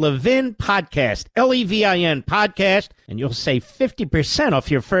code Levin Podcast, Levin Podcast, and you'll save 50%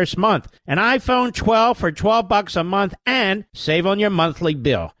 off your first month. An iPhone 12 for $12 a month and save on your monthly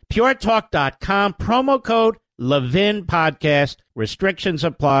bill. puretalk.com, promo code Levin Podcast. Restrictions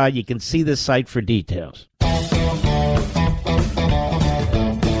apply. You can see the site for details.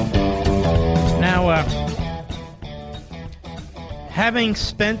 Now, having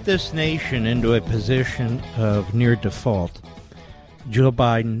spent this nation into a position of near default, Joe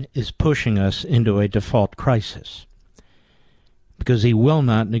Biden is pushing us into a default crisis because he will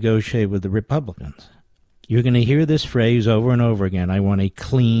not negotiate with the Republicans. You're going to hear this phrase over and over again. I want a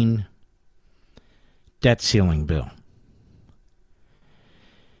clean debt ceiling bill.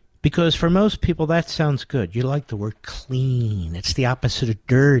 Because for most people, that sounds good. You like the word clean. It's the opposite of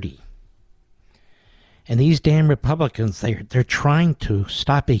dirty. And these damn Republicans, they're trying to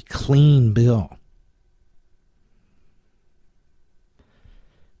stop a clean bill.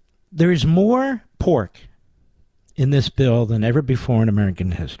 There's more pork in this bill than ever before in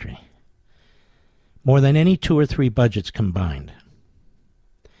American history. More than any 2 or 3 budgets combined.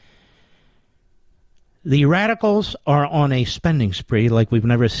 The radicals are on a spending spree like we've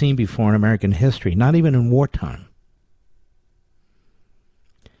never seen before in American history, not even in wartime.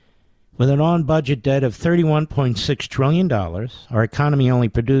 With an on-budget debt of $31.6 trillion, our economy only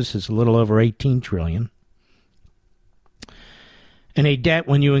produces a little over $18 trillion. And a debt,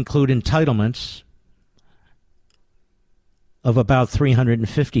 when you include entitlements, of about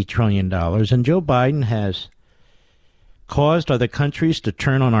 $350 trillion. And Joe Biden has caused other countries to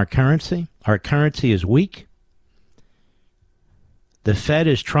turn on our currency. Our currency is weak. The Fed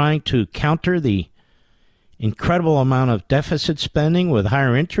is trying to counter the incredible amount of deficit spending with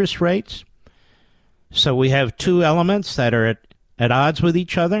higher interest rates. So we have two elements that are at odds with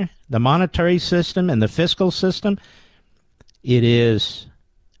each other, the monetary system and the fiscal system. It is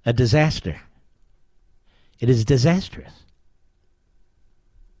a disaster. It is disastrous.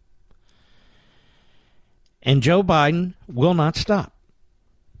 And Joe Biden will not stop.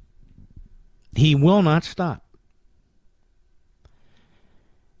 He will not stop.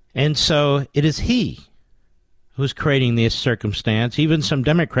 And so it is he who's creating this circumstance. Even some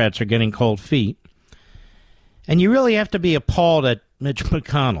Democrats are getting cold feet. And you really have to be appalled at Mitch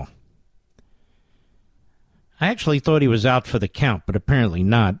McConnell. I actually thought he was out for the count, but apparently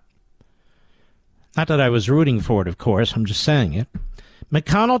not. Not that I was rooting for it, of course. I'm just saying it.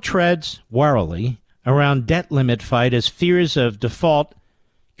 McConnell treads warily around debt limit fight as fears of default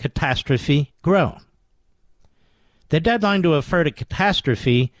catastrophe grow. The deadline to avert a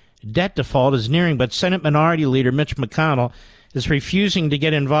catastrophe debt default is nearing, but Senate Minority Leader Mitch McConnell is refusing to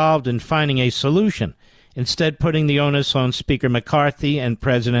get involved in finding a solution, instead putting the onus on Speaker McCarthy and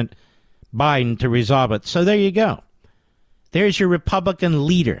President Biden to resolve it. So there you go. There's your Republican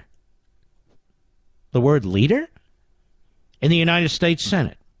leader. The word leader? In the United States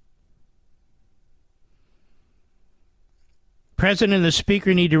Senate. President and the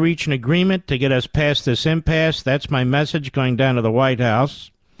Speaker need to reach an agreement to get us past this impasse. That's my message going down to the White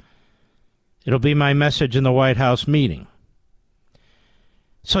House. It'll be my message in the White House meeting.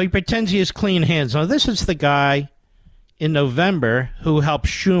 So he pretends he has clean hands. Now, this is the guy in November who helped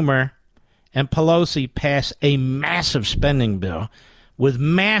Schumer and Pelosi pass a massive spending bill with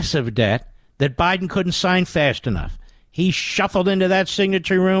massive debt that Biden couldn't sign fast enough. He shuffled into that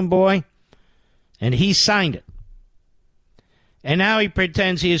signature room, boy, and he signed it. And now he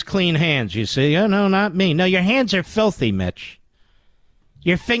pretends he has clean hands, you see. Oh, no, not me. No, your hands are filthy, Mitch.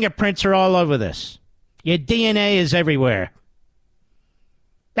 Your fingerprints are all over this. Your DNA is everywhere.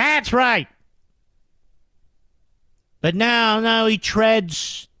 That's right. But now he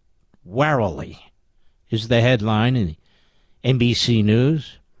treads warily, is the headline in NBC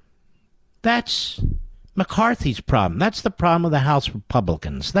News. That's McCarthy's problem. That's the problem of the House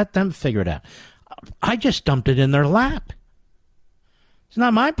Republicans. Let them figure it out. I just dumped it in their lap. It's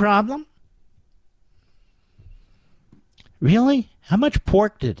not my problem. Really? How much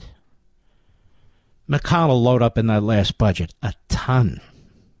pork did McConnell load up in that last budget? A ton.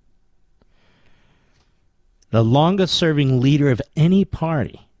 The longest-serving leader of any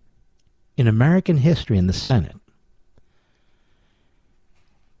party in American history in the Senate.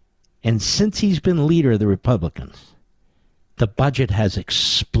 And since he's been leader of the Republicans, the budget has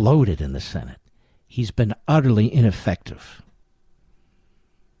exploded in the Senate. He's been utterly ineffective.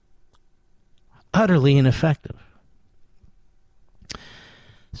 Utterly ineffective.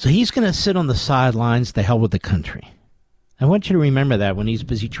 So he's going to sit on the sidelines, the hell with the country. I want you to remember that when he's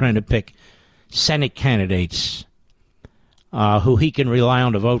busy trying to pick Senate candidates who he can rely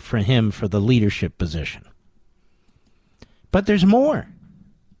on to vote for him for the leadership position. But there's more.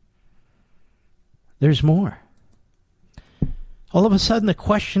 There's more. All of a sudden, the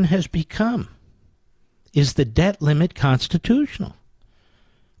question has become, is the debt limit constitutional?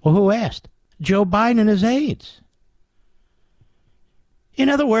 Well, who asked? Joe Biden and his aides. In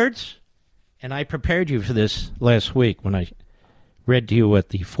other words, and I prepared you for this last week when I read to you what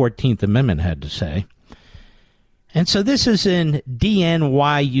the 14th Amendment had to say. And so this is in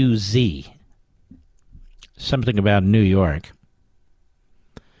DNYUZ, something about New York.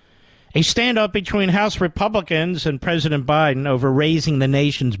 A standoff between House Republicans and President Biden over raising the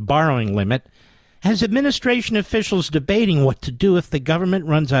nation's borrowing limit has administration officials debating what to do if the government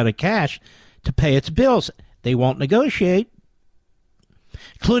runs out of cash to pay its bills. They won't negotiate,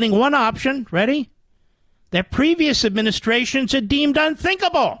 including one option, ready, that previous administrations had deemed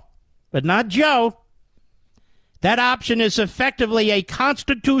unthinkable, but not Joe. That option is effectively a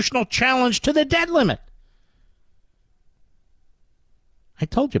constitutional challenge to the debt limit. I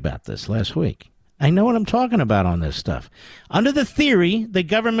told you about this last week. I know what I'm talking about on this stuff. Under the theory, the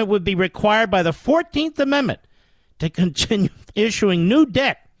government would be required by the 14th Amendment to continue issuing new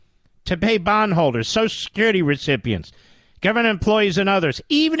debt to pay bondholders, Social Security recipients, government employees, and others,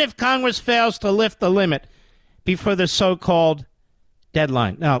 even if Congress fails to lift the limit before the so-called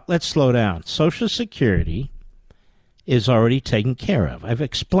deadline. Now, let's slow down. Social Security is already taken care of. I've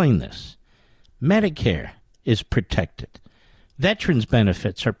explained this. Medicare is protected. Veterans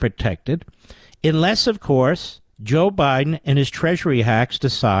benefits are protected, unless, of course, Joe Biden and his Treasury hacks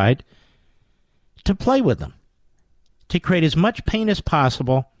decide to play with them, to create as much pain as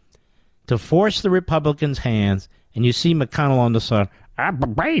possible, to force the Republicans' hands. And you see McConnell on the side.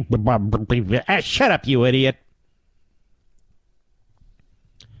 Shut up, you idiot.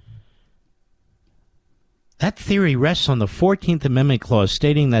 That theory rests on the 14th Amendment clause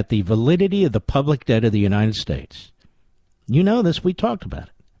stating that the validity of the public debt of the United States, you know this, we talked about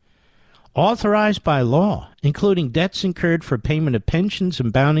it, authorized by law, including debts incurred for payment of pensions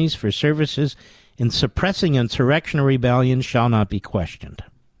and bounties for services in suppressing insurrection or rebellion, shall not be questioned.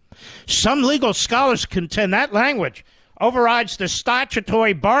 Some legal scholars contend that language overrides the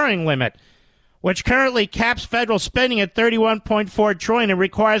statutory borrowing limit, which currently caps federal spending at $31.4 trillion and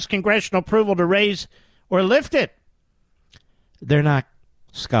requires congressional approval to raise or lift it. They're not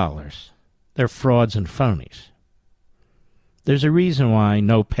scholars. They're frauds and phonies. There's a reason why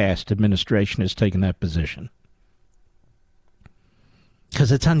no past administration has taken that position.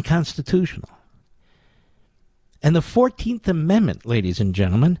 Because it's unconstitutional. And the 14th Amendment, ladies and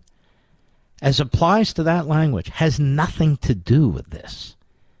gentlemen, as applies to that language, has nothing to do with this.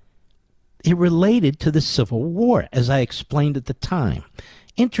 It related to the Civil War, as I explained at the time.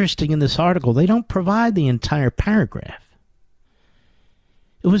 Interesting in this article, they don't provide the entire paragraph.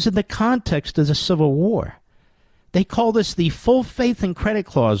 It was in the context of the Civil War. They call this the full faith and credit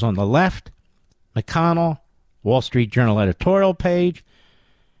clause on the left. McConnell, Wall Street Journal editorial page,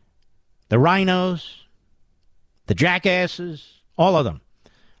 the rhinos, the jackasses, all of them.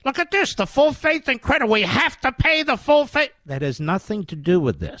 Look at this, the full faith and credit. We have to pay the full faith. That has nothing to do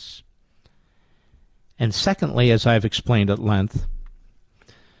with this. And secondly, as I've explained at length,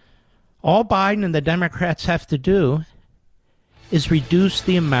 all Biden and the Democrats have to do is reduce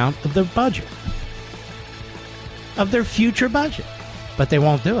the amount of their budget, of their future budget. But they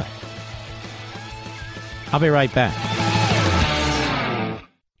won't do it. I'll be right back.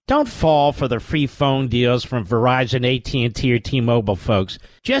 Don't fall for the free phone deals from Verizon, AT&T, or T-Mobile, folks.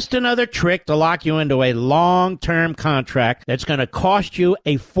 Just another trick to lock you into a long-term contract that's going to cost you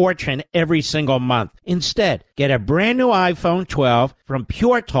a fortune every single month. Instead, get a brand new iPhone 12 from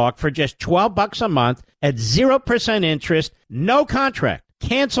Pure Talk for just $12 a month at 0% interest, no contract.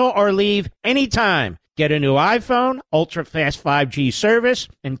 Cancel or leave anytime. Get a new iPhone, ultra-fast 5G service,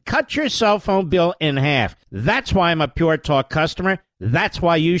 and cut your cell phone bill in half. That's why I'm a Pure Talk customer. That's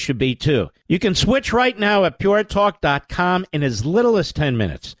why you should be, too. You can switch right now at puretalk.com in as little as 10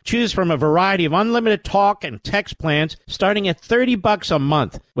 minutes. Choose from a variety of unlimited talk and text plans starting at $30 a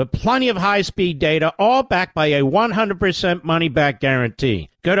month with plenty of high-speed data, all backed by a 100% money-back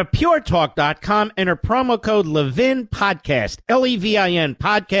guarantee. Go to puretalk.com, enter promo code Levin Podcast, Levin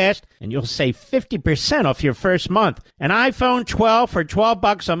Podcast, and you'll save 50% off your first month. An iPhone 12 for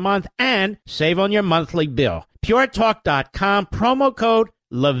 $12 a month and save on your monthly bill. puretalk.com, promo code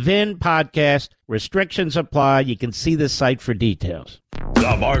Levin Podcast. Restrictions apply. You can see the site for details.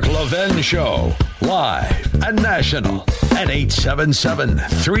 The Mark Levin Show, live and national at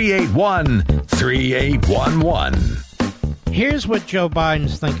 877-381-3811. Here's what Joe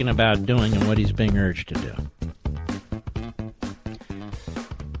Biden's thinking about doing and what he's being urged to do.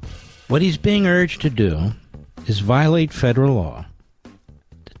 What he's being urged to do is violate federal law,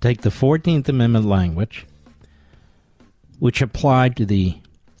 to take the 14th Amendment language, which applied to the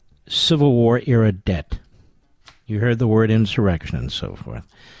Civil War era debt. You heard the word insurrection and so forth.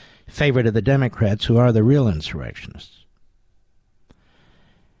 Favorite of the Democrats, who are the real insurrectionists.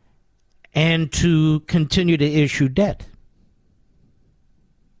 And to continue to issue debt.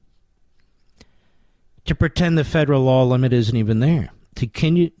 To pretend the federal law limit isn't even there. To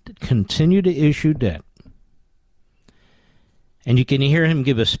continue to issue debt. And you can hear him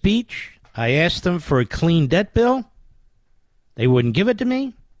give a speech. I asked them for a clean debt bill. They wouldn't give it to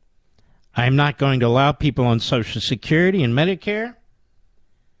me. I'm not going to allow people on Social Security and Medicare.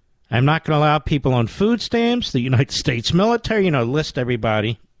 I'm not going to allow people on food stamps, the United States military, list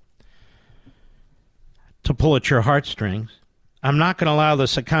everybody to pull at your heartstrings. I'm not going to allow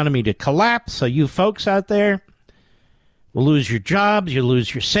this economy to collapse, so you folks out there will lose your jobs, you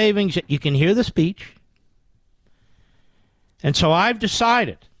lose your savings. You can hear the speech. And so I've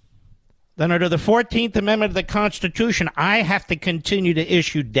decided then under the 14th Amendment of the Constitution, I have to continue to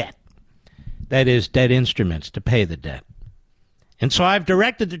issue debt. That is, debt instruments to pay the debt. And so I've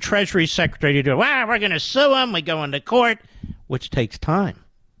directed the Treasury Secretary to do, we're going to sue them, we go into court, which takes time.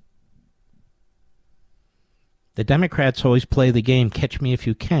 The Democrats always play the game, catch me if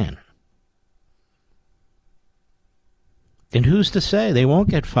you can. And who's to say they won't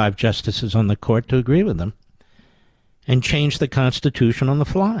get 5 justices on the court to agree with them and change the Constitution on the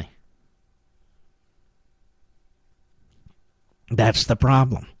fly? That's the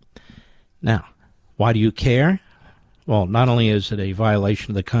problem. Now, why do you care? Well, not only is it a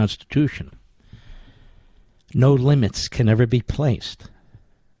violation of the Constitution, no limits can ever be placed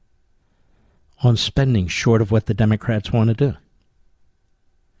on spending short of what the Democrats want to do.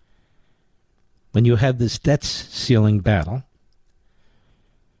 When you have this debt ceiling battle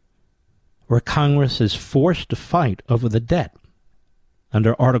where Congress is forced to fight over the debt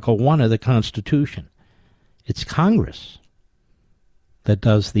under Article 1 of the Constitution, it's Congress that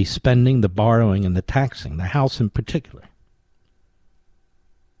does the spending, the borrowing, and the taxing, the House in particular.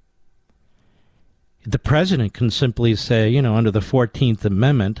 The president can simply say, under the 14th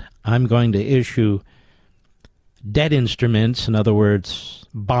Amendment, I'm going to issue debt instruments, in other words,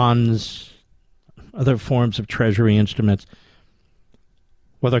 bonds, other forms of Treasury instruments,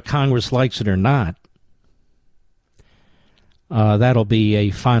 whether Congress likes it or not. That'll be a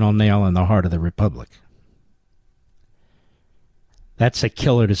final nail in the heart of the Republic. That's a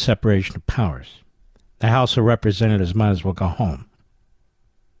killer to separation of powers. The House of Representatives might as well go home.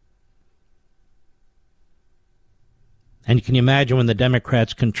 And can you imagine when the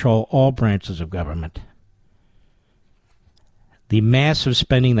Democrats control all branches of government? The massive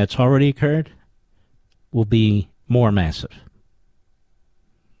spending that's already occurred will be more massive.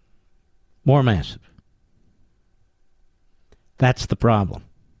 More massive. That's the problem.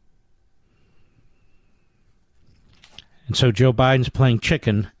 And so Joe Biden's playing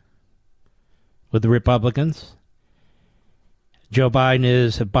chicken with the Republicans. Joe Biden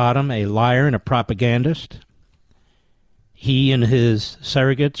is, at bottom, a liar and a propagandist. He and his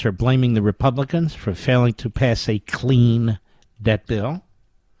surrogates are blaming the Republicans for failing to pass a clean debt bill,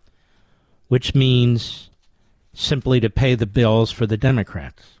 which means simply to pay the bills for the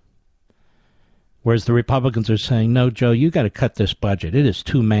Democrats. Whereas the Republicans are saying, no, Joe, you got to cut this budget. It is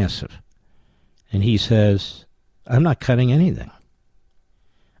too massive. And he says, I'm not cutting anything.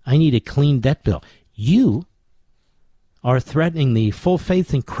 I need a clean debt bill. You are threatening the full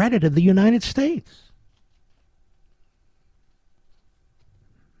faith and credit of the United States.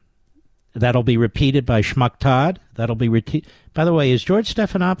 That'll be repeated by Schmuck Todd. That'll be By the way, is George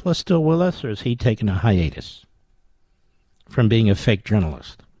Stephanopoulos still with us, or is he taking a hiatus from being a fake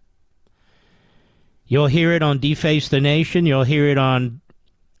journalist? You'll hear it on Deface the Nation. You'll hear it on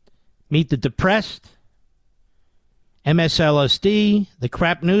Meet the Depressed, MSLSD, the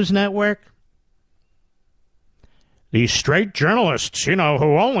Crap News Network. These straight journalists, who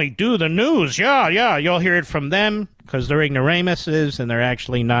only do the news. Yeah, you'll hear it from them because they're ignoramuses and they're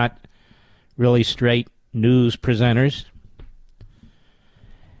actually not really straight news presenters.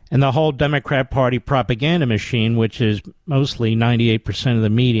 And the whole Democrat Party propaganda machine, which is mostly 98% of the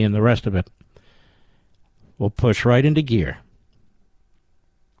media and the rest of it, will push right into gear.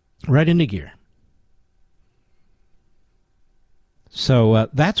 Right into gear. So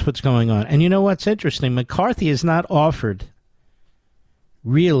that's what's going on. And you know what's interesting? McCarthy has not offered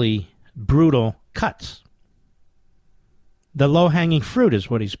really brutal cuts. The low-hanging fruit is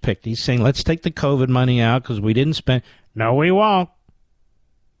what he's picked. He's saying, let's take the COVID money out because we didn't spend. No, we won't.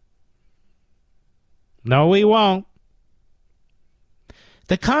 No, we won't.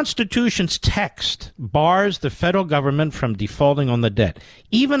 The Constitution's text bars the federal government from defaulting on the debt.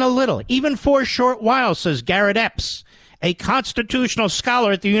 Even a little, even for a short while, says Garrett Epps, a constitutional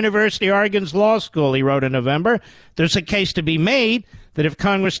scholar at the University of Oregon's Law School. He wrote in November, there's a case to be made that if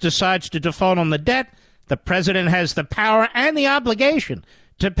Congress decides to default on the debt, the president has the power and the obligation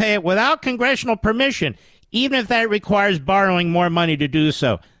to pay it without congressional permission, even if that requires borrowing more money to do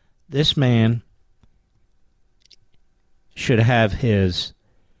so. This man should have his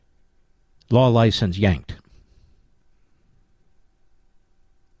law license yanked.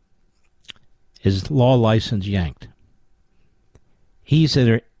 His law license yanked. He's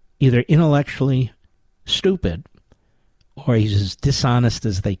either intellectually stupid or he's as dishonest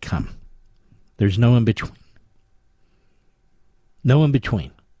as they come. There's no in between. No in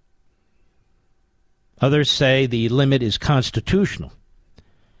between. Others say the limit is constitutional.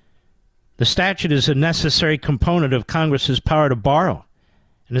 The statute is a necessary component of Congress's power to borrow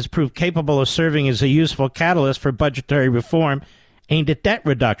and has proved capable of serving as a useful catalyst for budgetary reform aimed at debt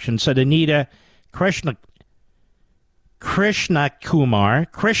reduction, said Anita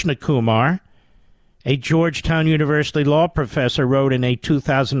Krishnakumar, a Georgetown University law professor, wrote in a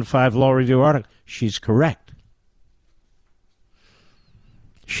 2005 Law Review article. She's correct.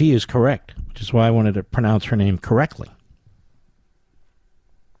 She is correct, which is why I wanted to pronounce her name correctly.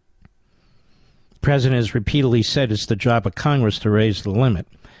 The president has repeatedly said it's the job of Congress to raise the limit.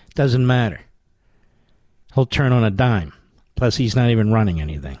 Doesn't matter. He'll turn on a dime. Plus, he's not even running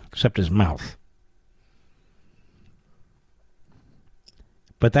anything except his mouth.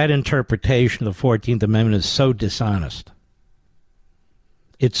 But that interpretation of the 14th Amendment is so dishonest.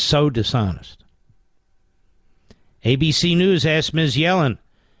 It's so dishonest. ABC News asked Ms. Yellen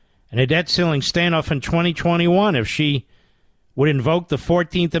in a debt ceiling standoff in 2021 if she would invoke the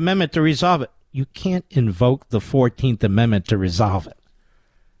 14th Amendment to resolve it. You can't invoke the 14th Amendment to resolve it.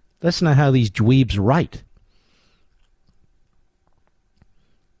 That's not how these dweebs write.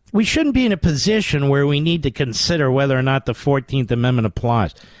 We shouldn't be in a position where we need to consider whether or not the 14th Amendment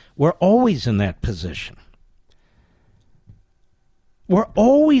applies. We're always in that position. We're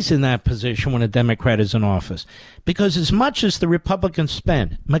always in that position when a Democrat is in office. Because as much as the Republicans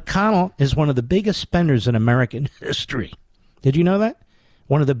spend, McConnell is one of the biggest spenders in American history. Did you know that?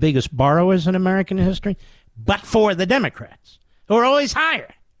 One of the biggest borrowers in American history. But for the Democrats, who are always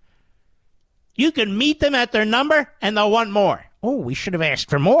higher. You can meet them at their number and they'll want more. Oh, we should have asked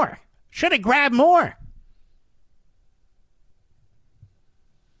for more. Should have grabbed more.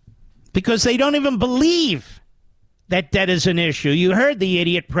 Because they don't even believe that debt is an issue. You heard the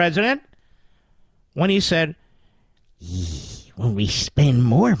idiot president when he said, when we spend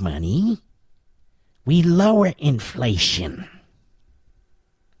more money, we lower inflation.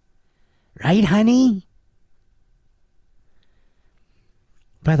 Right, honey?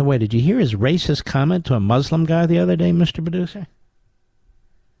 By the way, did you hear his racist comment to a Muslim guy the other day, Mr. Producer?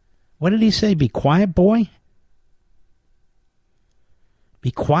 What did he say? Be quiet, boy?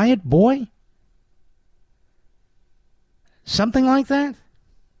 Be quiet, boy? Something like that?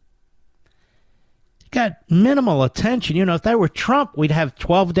 Got minimal attention. You know, if that were Trump, we'd have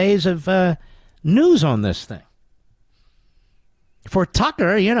 12 days of news on this thing. For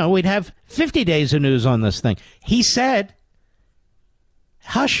Tucker, you know, we'd have 50 days of news on this thing. He said,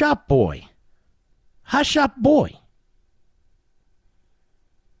 hush up, boy. Hush up, boy.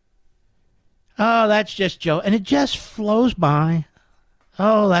 Oh, that's just Joe. And it just flows by.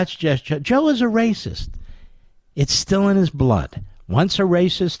 Oh, that's just Joe. Joe is a racist. It's still in his blood. Once a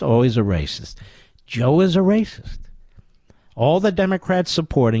racist, always a racist. Joe is a racist. All the Democrats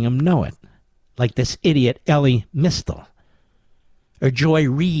supporting him know it. Like this idiot Ellie Mistel. Or Joy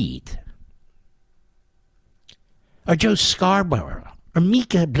Reid. Or Joe Scarborough. Or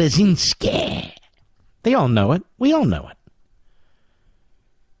Mika Brzezinski. They all know it. We all know it.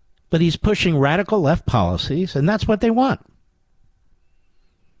 But he's pushing radical left policies, and that's what they want.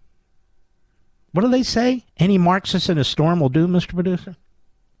 What do they say? Any Marxist in a storm will do, Mr. Producer?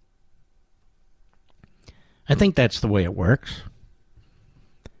 I think that's the way it works.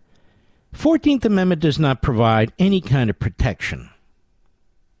 14th Amendment does not provide any kind of protection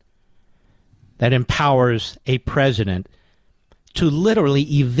that empowers a president to literally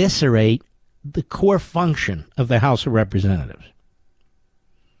eviscerate the core function of the House of Representatives.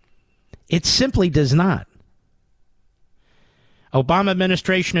 It simply does not. Obama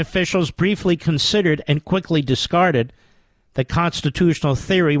administration officials briefly considered and quickly discarded the constitutional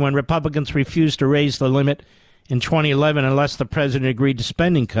theory when Republicans refused to raise the limit in 2011 unless the president agreed to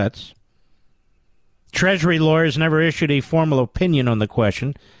spending cuts. Treasury lawyers never issued a formal opinion on the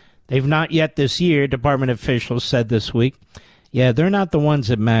question. They've not yet this year, Department officials said this week. Yeah, they're not the ones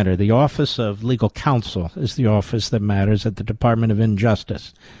that matter. The Office of Legal Counsel is the office that matters at the Department of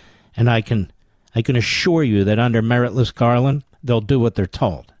Injustice. And I can assure you that under Meritless Garland, they'll do what they're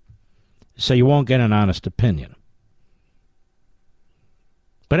told. So you won't get an honest opinion.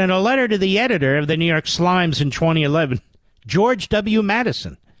 But in a letter to the editor of the New York Slimes in 2011, George W.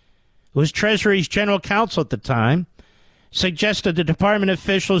 Madison, who was Treasury's general counsel at the time, suggested the department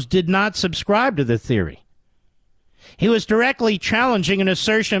officials did not subscribe to the theory. He was directly challenging an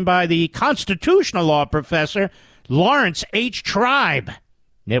assertion by the constitutional law professor Lawrence H. Tribe,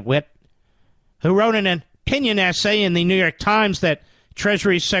 nitwit, who wrote an opinion essay in the New York Times that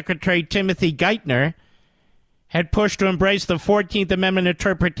Treasury Secretary Timothy Geithner had pushed to embrace the 14th Amendment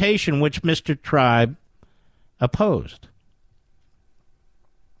interpretation, which Mr. Tribe opposed.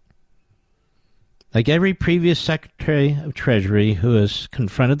 Like every previous Secretary of Treasury who has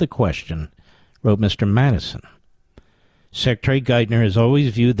confronted the question, wrote Mr. Madison, Secretary Geithner has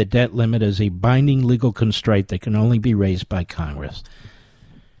always viewed the debt limit as a binding legal constraint that can only be raised by Congress.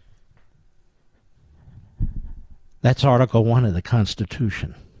 That's Article 1 of the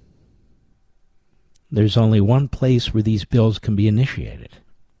Constitution. There's only one place where these bills can be initiated.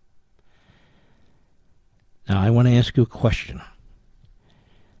 Now, I want to ask you a question.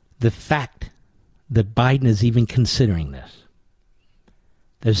 The fact that Biden is even considering this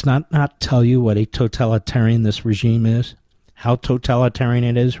does not tell you what a totalitarian this regime is? How totalitarian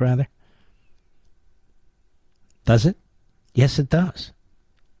it is, rather? Does it? Yes, it does.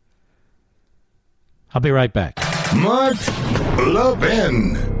 I'll be right back. Mark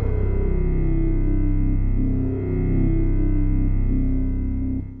Levin.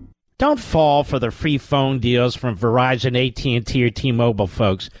 Don't fall for the free phone deals from Verizon, AT&T, or T-Mobile,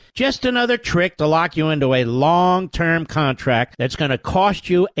 folks. Just another trick to lock you into a long-term contract that's going to cost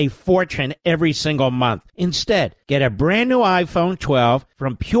you a fortune every single month. Instead, get a brand new iPhone 12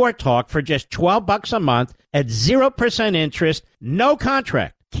 from Pure Talk for just $12 a month at 0% interest, no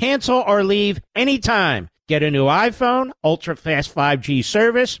contract. Cancel or leave anytime. Get a new iPhone, ultra-fast 5G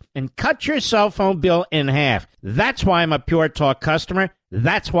service, and cut your cell phone bill in half. That's why I'm a Pure Talk customer.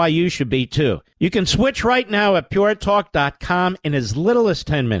 That's why you should be, too. You can switch right now at puretalk.com in as little as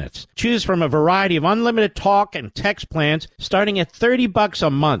 10 minutes. Choose from a variety of unlimited talk and text plans starting at $30 a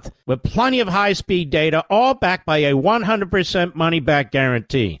month with plenty of high-speed data, all backed by a 100% money-back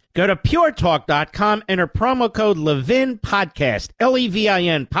guarantee. Go to puretalk.com, enter promo code Levin Podcast,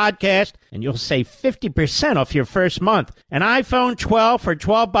 Levin Podcast, and you'll save 50% off your first month. An iPhone 12 for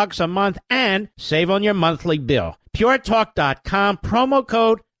 $12 a month and save on your monthly bill. PureTalk.com, promo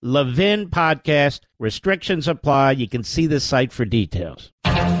code Levin Podcast. Restrictions apply. You can see the site for details.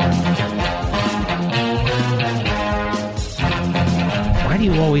 Why do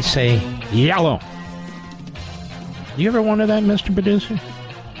you always say yellow? You ever wonder that, Mr. Producer?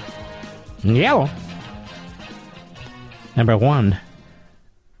 Yellow. Number one,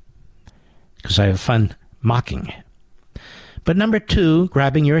 because I have fun mocking it. But number two,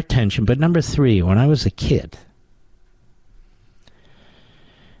 grabbing your attention. But number three, when I was a kid,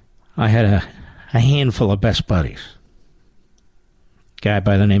 I had a handful of best buddies. A guy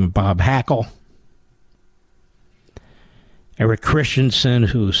by the name of Bob Hackle, Eric Christensen,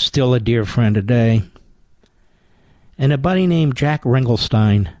 who's still a dear friend today, and a buddy named Jack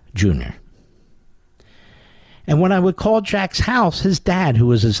Ringelstein Jr. And when I would call Jack's house, his dad, who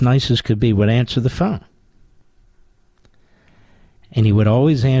was as nice as could be, would answer the phone. And he would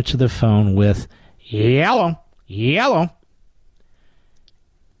always answer the phone with, yellow, yellow.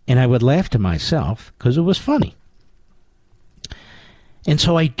 And I would laugh to myself because it was funny. And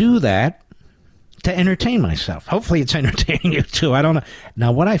so I do that to entertain myself. Hopefully it's entertaining you too. I don't know.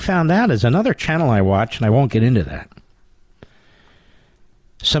 Now, what I found out is another channel I watch, and I won't get into that.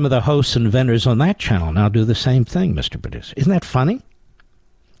 Some of the hosts and vendors on that channel now do the same thing, Mr. Producer. Isn't that funny?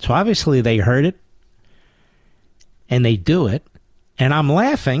 So obviously they heard it, and they do it, and I'm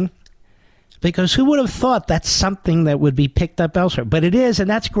laughing because who would have thought that's something that would be picked up elsewhere? But it is, and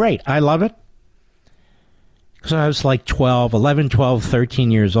that's great. I love it. Because I was like 11, 12,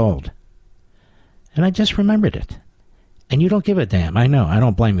 13 years old. And I just remembered it. And you don't give a damn. I know. I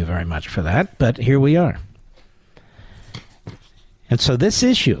don't blame you very much for that. But here we are. And so this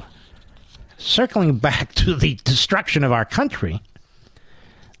issue, circling back to the destruction of our country,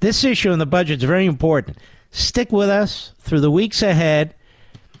 this issue in the budget is very important. Stick with us through the weeks ahead.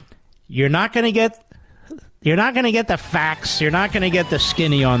 You're not going to get the facts. You're not going to get the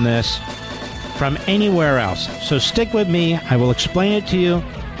skinny on this from anywhere else. So stick with me. I will explain it to you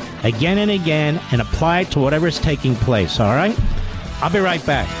again and again and apply it to whatever's taking place. All right? I'll be right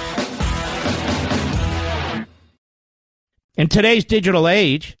back. In today's digital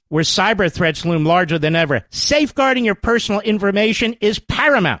age, where cyber threats loom larger than ever, safeguarding your personal information is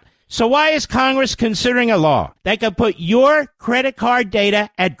paramount. So why is Congress considering a law that could put your credit card data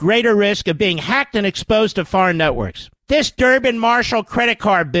at greater risk of being hacked and exposed to foreign networks? This Durbin-Marshall credit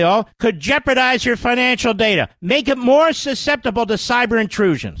card bill could jeopardize your financial data, make it more susceptible to cyber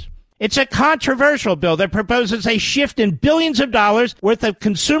intrusions. It's a controversial bill that proposes a shift in billions of dollars worth of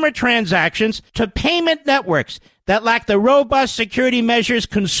consumer transactions to payment networks that lack the robust security measures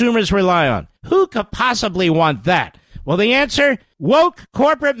consumers rely on. Who could possibly want that? Well, the answer, woke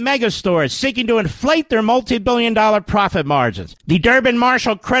corporate megastores seeking to inflate their multi-billion-dollar profit margins. The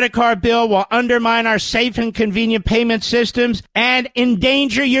Durbin-Marshall credit card bill will undermine our safe and convenient payment systems and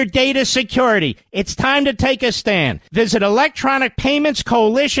endanger your data security. It's time to take a stand. Visit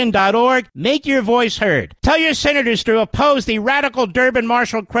electronicpaymentscoalition.org. Make your voice heard. Tell your senators to oppose the radical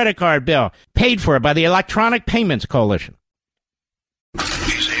Durbin-Marshall credit card bill, paid for by the Electronic Payments Coalition.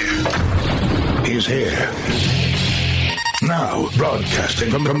 is here. Now, broadcasting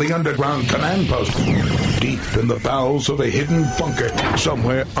from the underground command post, deep in the bowels of a hidden bunker,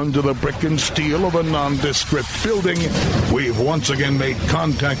 somewhere under the brick and steel of a nondescript building, we've once again made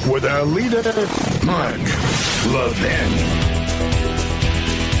contact with our leader, Mark Levin.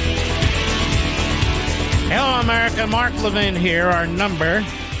 Hello, America. Mark Levin here. Our number.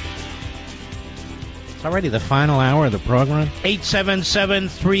 It's already the final hour of the program.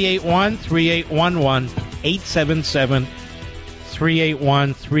 877-381-3811.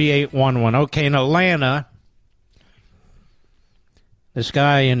 877-381-3811. Okay, in Atlanta, this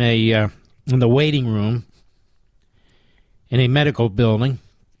guy in the waiting room in a medical building.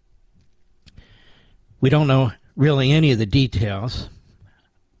 We don't know really any of the details.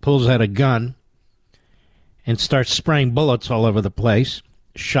 Pulls out a gun and starts spraying bullets all over the place.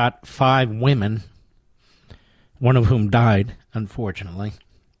 Shot 5 women, one of whom died, unfortunately.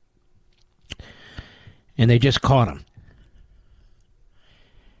 And they just caught him.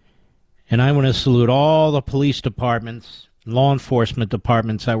 And I want to salute all the police departments, law enforcement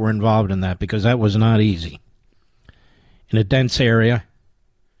departments that were involved in that, because that was not easy. In a dense area,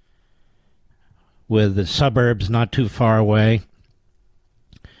 with the suburbs not too far away.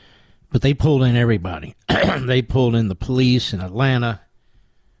 But they pulled in everybody. They pulled in the police in Atlanta,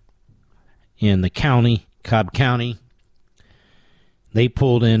 in the county, Cobb County. They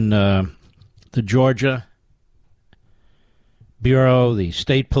pulled in the Georgia Bureau, the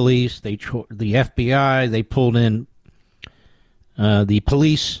state police, the FBI. They pulled in the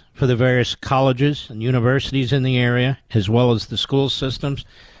police for the various colleges and universities in the area, as well as the school systems.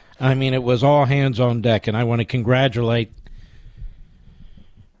 I mean, it was all hands on deck, and I want to congratulate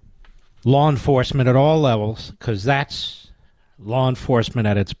law enforcement at all levels, because that's law enforcement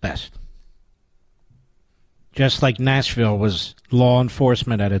at its best. Just like Nashville was law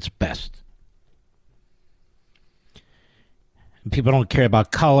enforcement at its best. And people don't care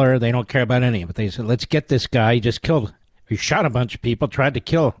about color. They don't care about any. But they said, let's get this guy. He shot a bunch of people, tried to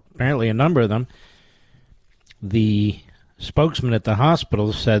kill apparently a number of them. The spokesman at the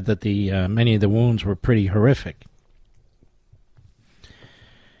hospital said that many of the wounds were pretty horrific.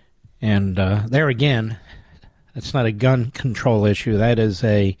 And there again, that's not a gun control issue. That is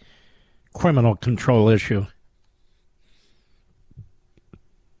a criminal control issue.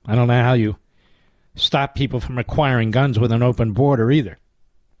 I don't know how you stop people from acquiring guns with an open border either.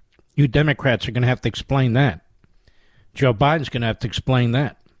 You Democrats are going to have to explain that. Joe Biden's going to have to explain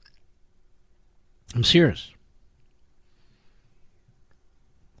that. I'm serious.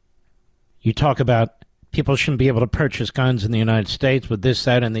 You talk about people shouldn't be able to purchase guns in the United States with this,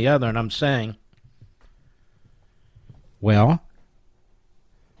 that, and the other, and I'm saying, well,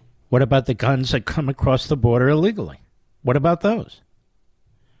 what about the guns that come across the border illegally? What about those?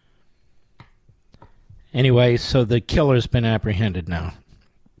 Anyway, so the killer's been apprehended now.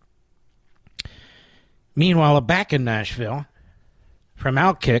 Meanwhile, back in Nashville, from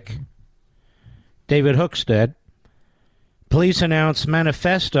Outkick, David Hookstead, police announced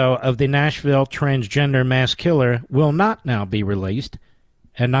manifesto of the Nashville transgender mass killer will not now be released,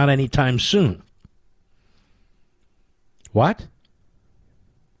 and not anytime soon. What?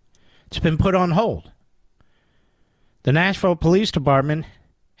 It's been put on hold. The Nashville Police Department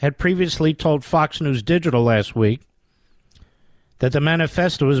had previously told Fox News Digital last week that the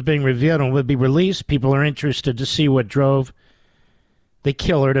manifesto was being revealed and would be released. People are interested to see what drove the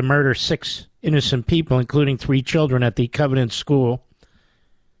killer to murder 6 innocent people, including 3 children, at the Covenant School,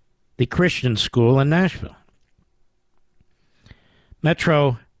 the Christian school in Nashville.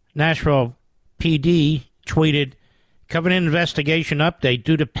 Metro Nashville PD tweeted, Covenant investigation update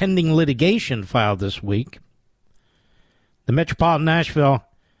due to pending litigation filed this week. The Metropolitan Nashville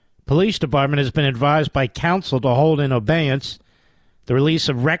Police Department has been advised by counsel to hold in abeyance the release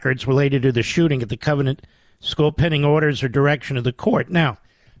of records related to the shooting at the Covenant School pending orders or direction of the court. Now,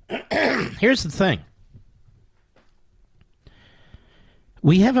 here's the thing.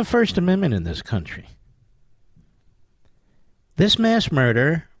 We have a First Amendment in this country. This mass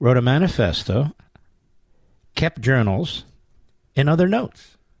murderer wrote a manifesto, kept journals, and other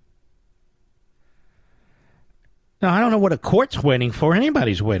notes. Now, I don't know what a court's waiting for,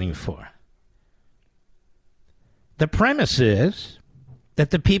 anybody's waiting for. The premise is that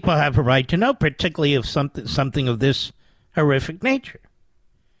the people have a right to know, particularly of something of this horrific nature.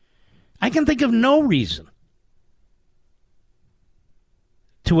 I can think of no reason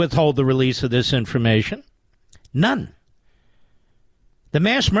to withhold the release of this information. None. The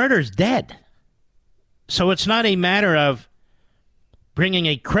mass murderer is dead. So it's not a matter of bringing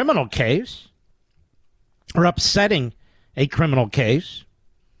a criminal case or upsetting a criminal case.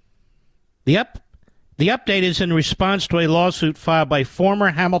 The update is in response to a lawsuit filed by former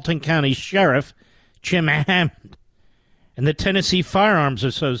Hamilton County Sheriff Jim Hammond and the Tennessee Firearms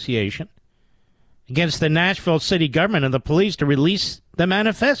Association against the Nashville city government and the police to release the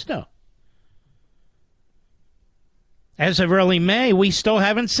manifesto. As of early May, we still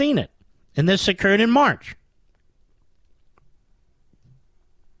haven't seen it, and this occurred in March.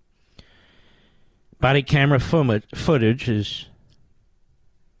 Body camera footage is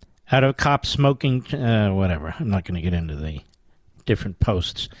out of cops smoking, whatever. I'm not going to get into the different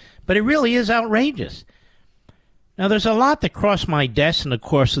posts. But it really is outrageous. Now, there's a lot that crossed my desk in the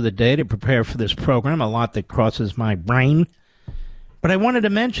course of the day to prepare for this program, a lot that crosses my brain. But I wanted to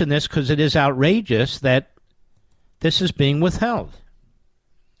mention this because it is outrageous that this is being withheld.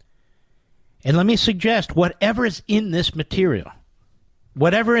 And let me suggest, whatever is in this material,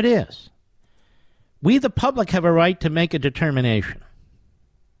 whatever it is, we, the public, have a right to make a determination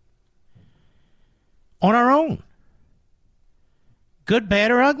on our own. Good, bad,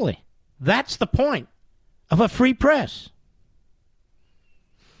 or ugly. That's the point of a free press.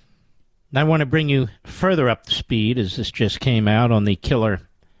 I want to bring you further up to speed, as this just came out on the killer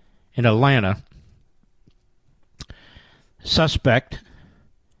in Atlanta. Suspect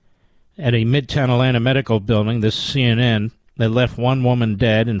at a Midtown Atlanta medical building, this is CNN, that left one woman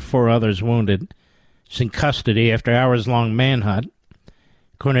dead and 4 others wounded, is in custody after hours-long manhunt,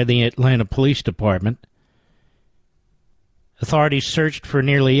 according to the Atlanta Police Department. Authorities searched for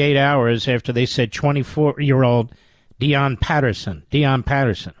nearly 8 hours after they said 24-year-old Dion Patterson,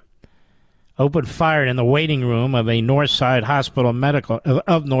 opened fire in the waiting room of Northside Hospital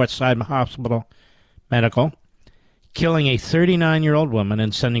Medical, killing a 39-year-old woman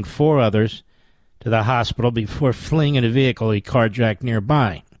and sending 4 others to the hospital before fleeing in a vehicle he carjacked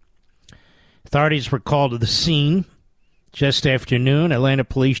nearby. Authorities were called to the scene just after noon. Atlanta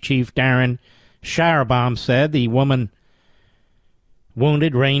Police Chief Darren Shirebaum said the woman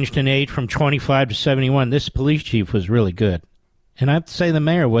wounded ranged in age from 25 to 71. This police chief was really good. And I have to say the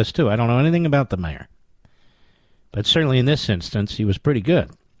mayor was, too. I don't know anything about the mayor. But certainly in this instance, he was pretty good.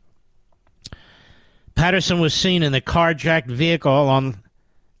 Patterson was seen in the carjacked vehicle on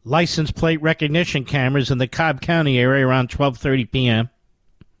license plate recognition cameras in the Cobb County area around 12:30 p.m.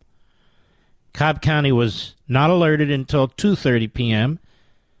 Cobb County was not alerted until 2:30 p.m.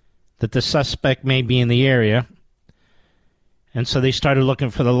 that the suspect may be in the area. And so they started looking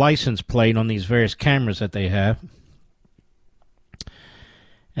for the license plate on these various cameras that they have.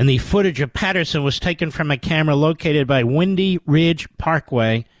 And the footage of Patterson was taken from a camera located by Windy Ridge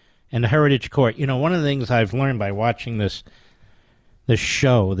Parkway and Heritage Court. You know, one of the things I've learned by watching this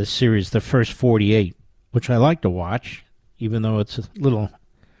show, this series, The First 48, which I like to watch, even though it's a little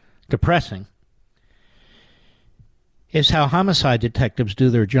depressing, is how homicide detectives do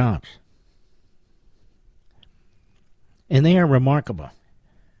their jobs. And they are remarkable,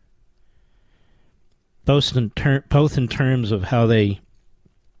 both in terms of how they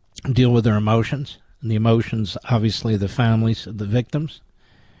deal with their emotions, and the emotions, obviously, of the families of the victims,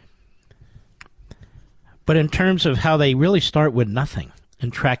 but in terms of how they really start with nothing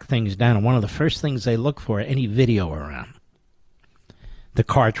and track things down. And one of the first things they look for, any video around, the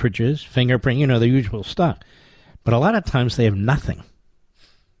cartridges, fingerprint, the usual stuff. But a lot of times they have nothing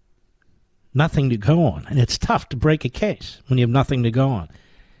to go on. And it's tough to break a case when you have nothing to go on.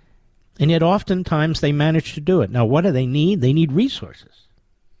 And yet oftentimes they manage to do it. Now, what do they need? They need resources.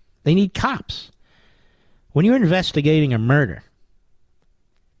 They need cops. When you're investigating a murder,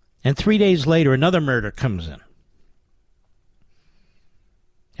 and 3 days later another murder comes in,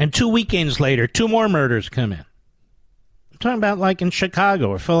 and 2 weekends later 2 more murders come in. I'm talking about like in Chicago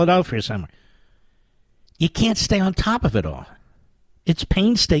or Philadelphia or somewhere. You can't stay on top of it all. It's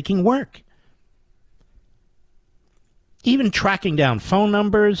painstaking work. Even tracking down phone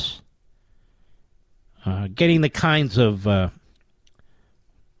numbers, getting the kinds of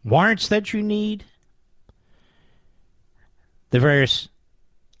warrants that you need, the various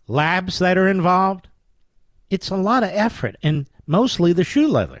labs that are involved. It's a lot of effort, and mostly the shoe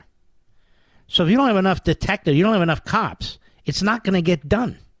leather. So if you don't have enough detectives, you don't have enough cops, it's not going to get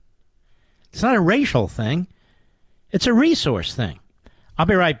done. It's not a racial thing. It's a resource thing. I'll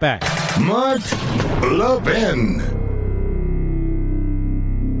be right back. Mark Levin.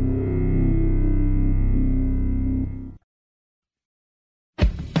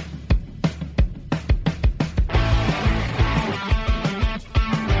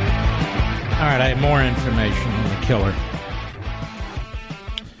 All right, I have more information on the killer.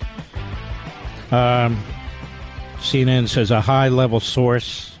 CNN says a high-level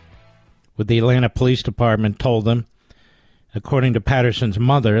source with the Atlanta Police Department told them According to Patterson's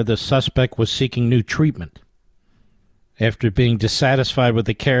mother, the suspect was seeking new treatment after being dissatisfied with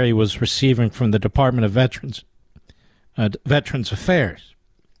the care he was receiving from the Department of Veterans Affairs.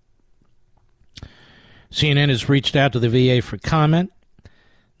 CNN has reached out to the VA for comment.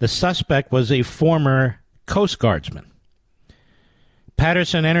 The suspect was a former Coast Guardsman.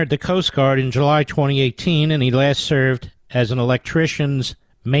 Patterson entered the Coast Guard in July 2018, and he last served as an electrician's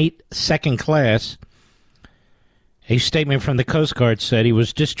mate second class. A statement from the Coast Guard said he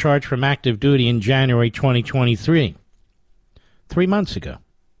was discharged from active duty in January 2023. 3 months ago.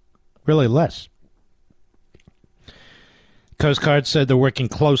 Really less. Coast Guard said they're working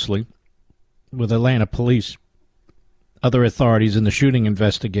closely with Atlanta police, other authorities in the shooting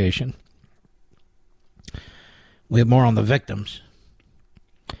investigation. We have more on the victims.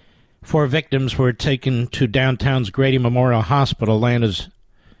 4 victims were taken to downtown's Grady Memorial Hospital, Atlanta's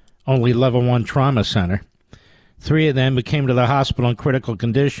only level 1 trauma center. 3 of them who came to the hospital in critical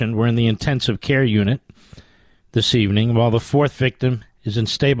condition were in the intensive care unit this evening, while the 4th victim is in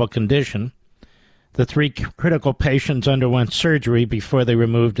stable condition. The 3 critical patients underwent surgery before they were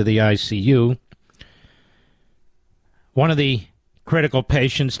moved to the ICU. One of the critical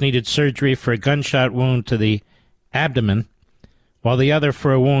patients needed surgery for a gunshot wound to the abdomen, while the other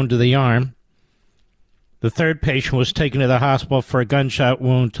for a wound to the arm. The 3rd patient was taken to the hospital for a gunshot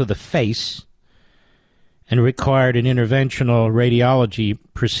wound to the face and required an interventional radiology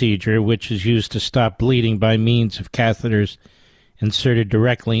procedure, which is used to stop bleeding by means of catheters inserted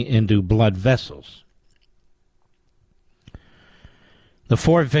directly into blood vessels. The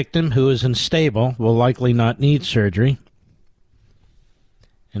 4th victim, who is unstable, will likely not need surgery.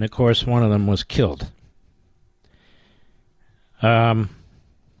 And, of course, one of them was killed. Let's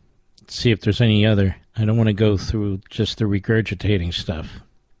see if there's any other. I don't want to go through just the regurgitating stuff.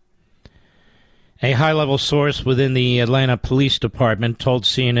 A high-level source within the Atlanta Police Department told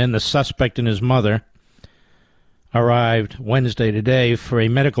CNN the suspect and his mother arrived Wednesday today for a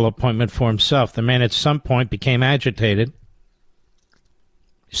medical appointment for himself. The man at some point became agitated,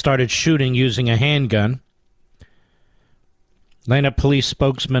 started shooting using a handgun. Atlanta police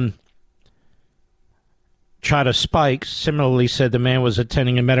spokesman Chada Spikes similarly said the man was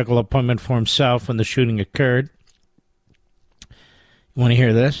attending a medical appointment for himself when the shooting occurred. You want to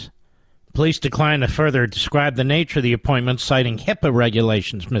hear this? Police declined to further describe the nature of the appointment, citing HIPAA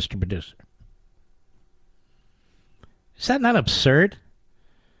regulations, Mr. Producer. Is that not absurd?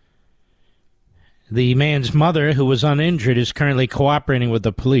 The man's mother, who was uninjured, is currently cooperating with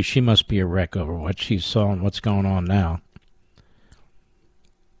the police. She must be a wreck over what she saw and what's going on now.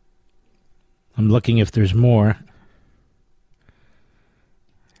 I'm looking if there's more.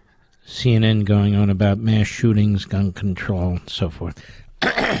 CNN going on about mass shootings, gun control, and so forth.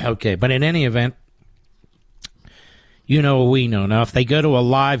 Okay, but in any event, you know what we know. Now, if they go to a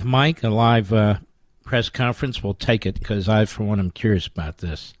live mic, a live press conference, we'll take it, because I, for one, am curious about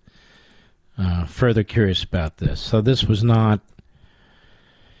this. Further curious about this. So this was not,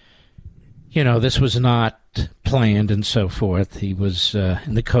 this was not planned and so forth. He was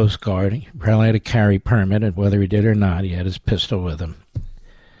in the Coast Guard. He probably had a carry permit, and whether he did or not, he had his pistol with him.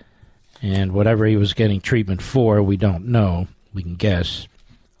 And whatever he was getting treatment for, we don't know. We can guess.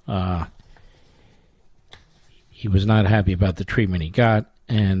 He was not happy about the treatment he got,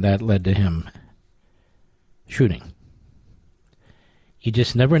 and that led to him shooting. You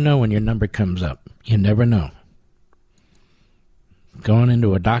just never know when your number comes up. You never know. Going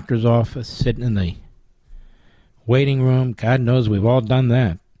into a doctor's office, sitting in the waiting room, God knows we've all done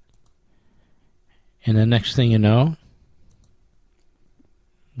that. And the next thing you know,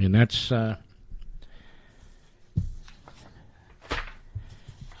 and that's... All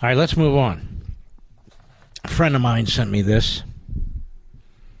right, let's move on. A friend of mine sent me this.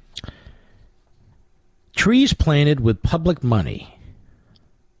 Trees planted with public money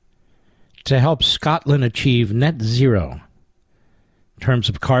to help Scotland achieve net zero in terms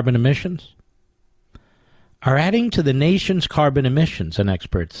of carbon emissions are adding to the nation's carbon emissions, an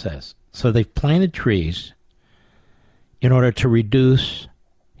expert says. So they've planted trees in order to reduce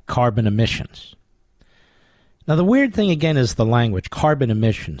carbon emissions. Now, the weird thing, again, is the language, carbon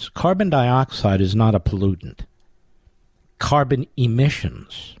emissions. Carbon dioxide is not a pollutant. Carbon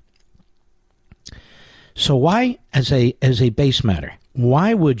emissions. So why, as a base matter,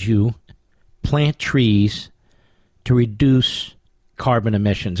 why would you plant trees to reduce carbon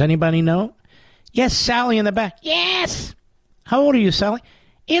emissions? Anybody know? Yes, Sally in the back. Yes! How old are you, Sally?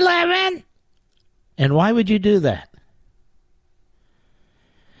 11. And why would you do that?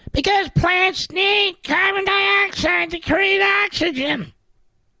 Because plants need carbon dioxide to create oxygen.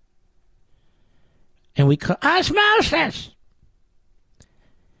 And we call osmosis.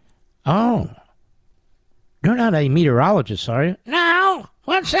 Oh, you're not a meteorologist, are you? No,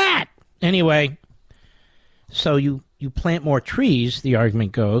 what's that? Anyway, so you plant more trees, the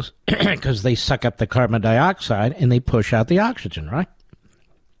argument goes, because they suck up the carbon dioxide and they push out the oxygen, right?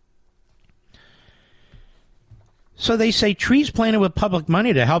 So they say trees planted with public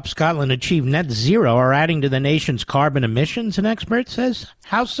money to help Scotland achieve net zero are adding to the nation's carbon emissions, an expert says.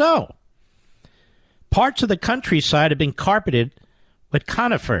 How so? Parts of the countryside have been carpeted with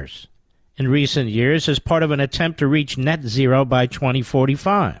conifers in recent years as part of an attempt to reach net zero by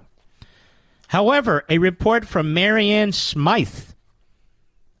 2045. However, a report from Marianne Smythe,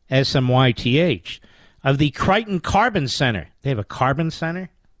 S-M-Y-T-H, of the Crichton Carbon Center, they have a carbon center,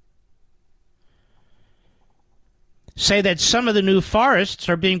 say that some of the new forests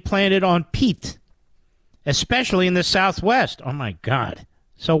are being planted on peat, especially in the Southwest. Oh, my God.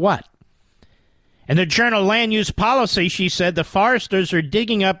 So what? In the journal Land Use Policy, she said the foresters are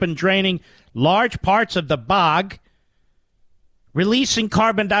digging up and draining large parts of the bog, releasing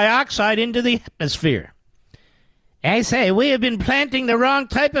carbon dioxide into the atmosphere. I say, we have been planting the wrong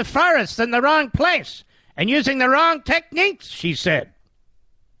type of forests in the wrong place and using the wrong techniques, she said.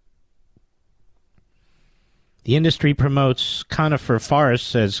 The industry promotes conifer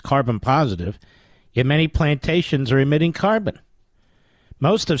forests as carbon positive, yet many plantations are emitting carbon.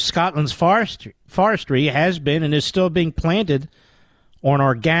 Most of Scotland's forestry has been and is still being planted on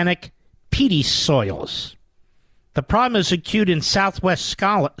organic, peaty soils. The problem is acute in southwest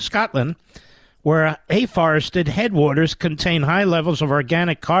Scotland, where afforested headwaters contain high levels of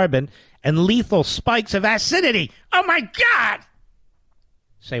organic carbon and lethal spikes of acidity. Oh, my God!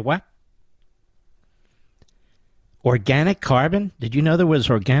 Say what? Organic carbon? Did you know there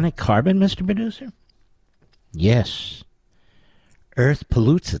was organic carbon, Mr. Producer? Yes. Earth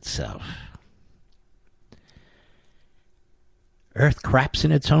pollutes itself. Earth craps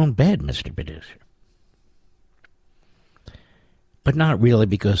in its own bed, Mr. Producer. But not really,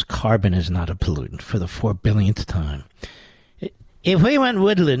 because carbon is not a pollutant for the 4 billionth time. If we want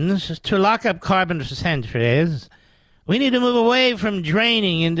woodlands to lock up carbon for centuries, we need to move away from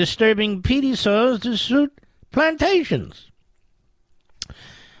draining and disturbing peaty soils to suit plantations.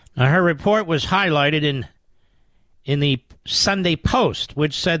 Now, her report was highlighted in the Sunday Post,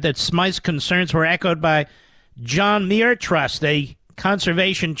 which said that Smythe's concerns were echoed by John Muir Trust, a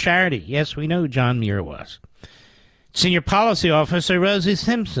conservation charity. Yes, we know who John Muir was. Senior Policy Officer Rosie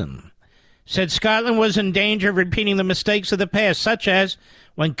Simpson said Scotland was in danger of repeating the mistakes of the past, such as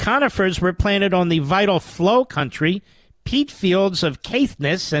when conifers were planted on the vital flow country, peat fields of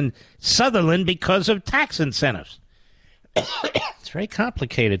Caithness and Sutherland because of tax incentives. It's very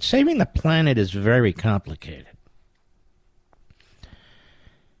complicated. Saving the planet is very complicated.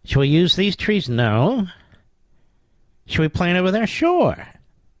 Should we use these trees? No. Should we plant over there? Sure.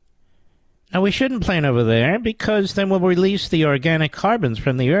 No, we shouldn't plant over there because then we'll release the organic carbons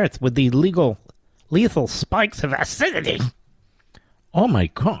from the earth with the lethal spikes of acidity. Oh, my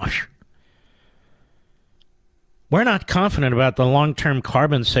gosh. We're not confident about the long-term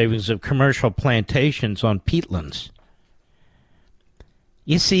carbon savings of commercial plantations on peatlands.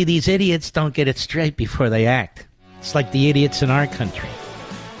 You see, these idiots don't get it straight before they act. It's like the idiots in our country.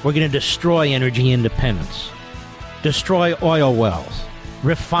 We're going to destroy energy independence, destroy oil wells,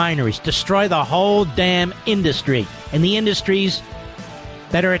 refineries, destroy the whole damn industry and the industries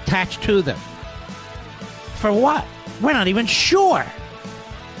that are attached to them. For what? We're not even sure.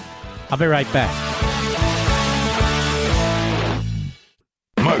 I'll be right back.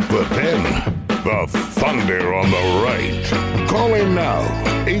 Mark the pen. The thunder on the right. Call in now.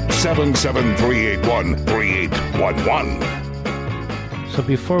 877-381-3811. So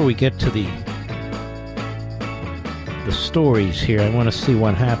before we get to the stories here, I want to see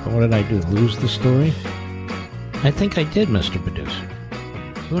what happened. What did I do? Lose the story? I think I did, Mr. Producer.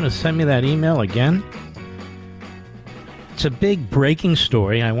 You want to send me that email again? It's a big breaking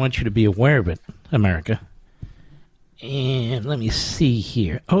story. I want you to be aware of it, America. And let me see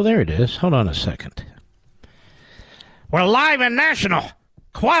here. Oh, there it is. Hold on a second. We're live and national.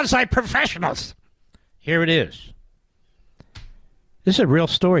 Quasi-professionals. Here it is. This is a real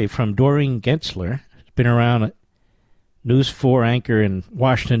story from Doreen Gensler. It's been around at News 4 anchor in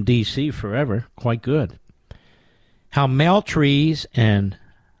Washington, D.C. forever. Quite good. How male trees and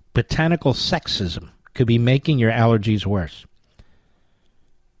botanical sexism could be making your allergies worse.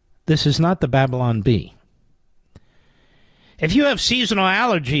 This is not the Babylon Bee. If you have seasonal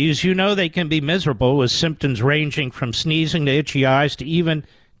allergies, you know they can be miserable, with symptoms ranging from sneezing to itchy eyes to even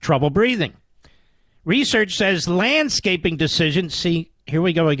trouble breathing. Research says landscaping decisions, see, here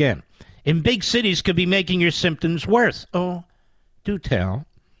we go again, in big cities could be making your symptoms worse. Oh, do tell.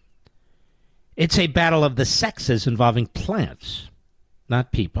 It's a battle of the sexes involving plants,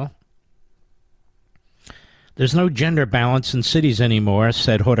 not people. There's no gender balance in cities anymore,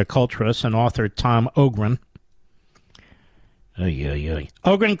 said horticulturist and author Tom Ogren.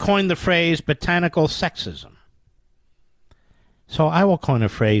 Ogren coined the phrase botanical sexism. So I will coin a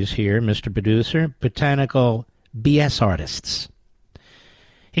phrase here, Mr. Producer, botanical BS artists.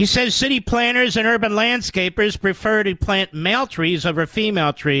 He says city planners and urban landscapers prefer to plant male trees over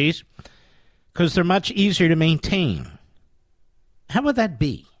female trees because they're much easier to maintain. How would that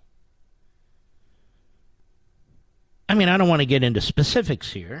be? I mean, I don't want to get into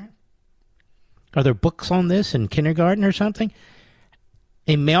specifics here. Are there books on this in kindergarten or something?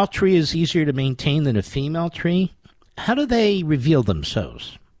 A male tree is easier to maintain than a female tree? How do they reveal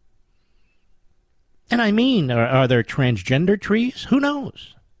themselves? And I mean, are there transgender trees? Who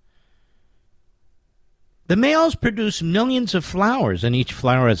knows? The males produce millions of flowers, and each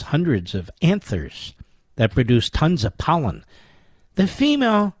flower has hundreds of anthers that produce tons of pollen. The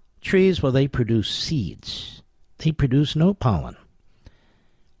female trees, well, they produce seeds. They produce no pollen.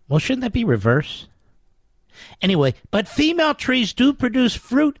 Well, shouldn't that be reverse? Anyway, but female trees do produce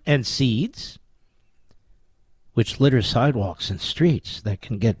fruit and seeds, which litter sidewalks and streets that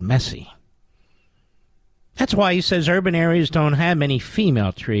can get messy. That's why he says urban areas don't have many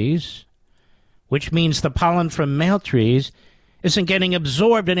female trees, which means the pollen from male trees isn't getting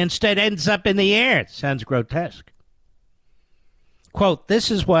absorbed and instead ends up in the air. It sounds grotesque. Quote,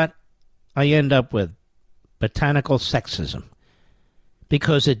 this is what I end up with, botanical sexism,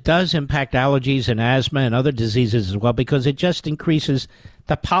 because it does impact allergies and asthma and other diseases as well, because it just increases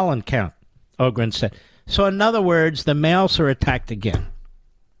the pollen count, Ogren said. So in other words, the males are attacked again.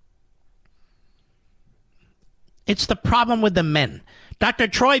 It's the problem with the men. Dr.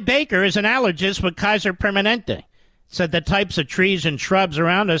 Troy Baker is an allergist with Kaiser Permanente. Said the types of trees and shrubs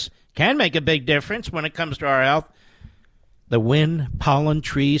around us can make a big difference when it comes to our health. The wind, pollen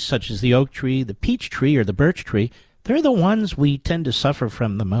trees such as the oak tree, the peach tree, or the birch tree, they're the ones we tend to suffer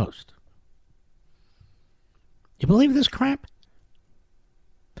from the most. You believe this crap?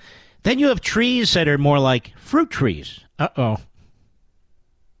 Then you have trees that are more like fruit trees. Uh-oh.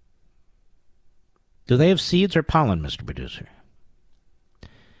 Do they have seeds or pollen, Mr. Producer?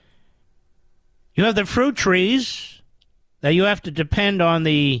 You have the fruit trees that you have to depend on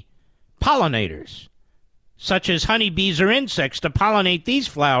the pollinators, such as honeybees or insects, to pollinate these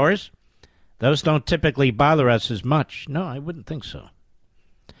flowers. Those don't typically bother us as much. No, I wouldn't think so.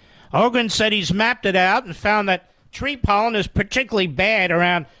 Ogren said he's mapped it out and found that tree pollen is particularly bad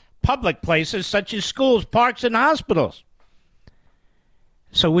around public places such as schools, parks, and hospitals.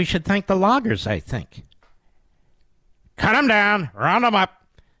 So we should thank the loggers, I think. Cut them down, round them up.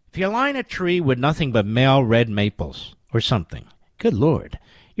 If you line a tree with nothing but male red maples or something, good Lord,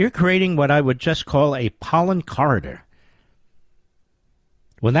 you're creating what I would just call a pollen corridor.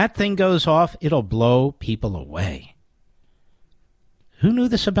 When that thing goes off, it'll blow people away. Who knew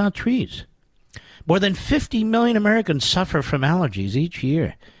this about trees? More than 50 million Americans suffer from allergies each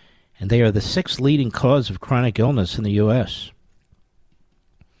year, and they are the sixth leading cause of chronic illness in the U.S.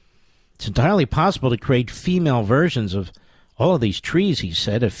 It's entirely possible to create female versions of all of these trees, he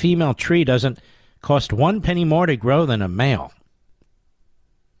said. A female tree doesn't cost 1 penny more to grow than a male.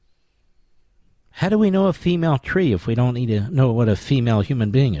 How do we know a female tree if we don't need to know what a female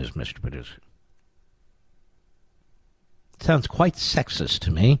human being is, Mr. Producer? Sounds quite sexist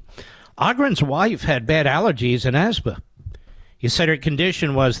to me. Ogren's wife had bad allergies and asthma. He said her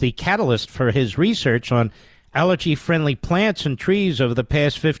condition was the catalyst for his research on allergy-friendly plants and trees over the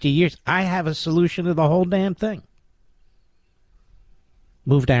past 50 years. I have a solution to the whole damn thing.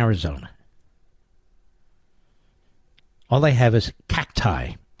 Move to Arizona. All they have is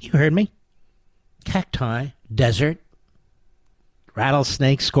cacti. You heard me? Cacti, desert,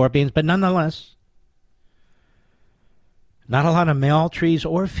 rattlesnakes, scorpions, but nonetheless, not a lot of male trees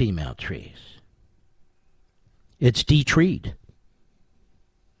or female trees. It's de-treed.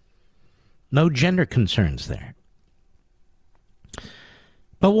 No gender concerns there.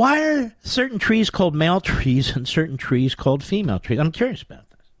 But why are certain trees called male trees and certain trees called female trees? I'm curious about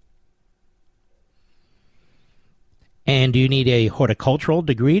this. And do you need a horticultural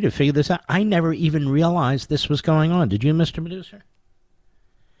degree to figure this out? I never even realized this was going on. Did you, Mr. Producer?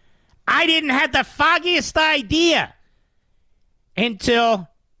 I didn't have the foggiest idea until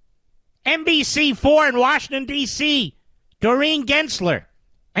NBC4 in Washington, D.C., Doreen Gensler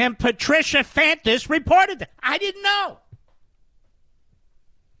and Patricia Fantis reported that. I didn't know.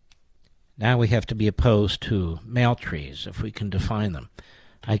 Now we have to be opposed to male trees, if we can define them.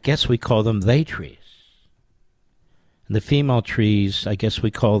 I guess we call them they trees. And the female trees, I guess we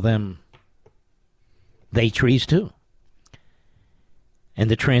call them They trees too. And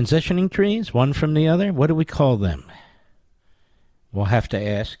the transitioning trees, one from the other, what do we call them? We'll have to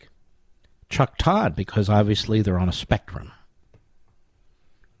ask Chuck Todd, because obviously they're on a spectrum.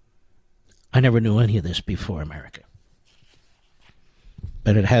 I never knew any of this before, America.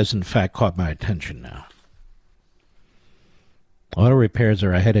 But it has, in fact, caught my attention now. Auto repairs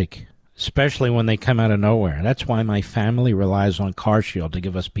are a headache, especially when they come out of nowhere. That's why my family relies on CarShield to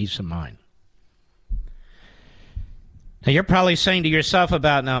give us peace of mind. Now, you're probably saying to yourself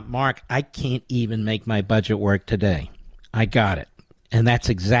now, Mark, I can't even make my budget work today. I got it. And that's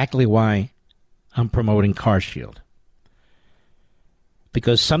exactly why I'm promoting CarShield.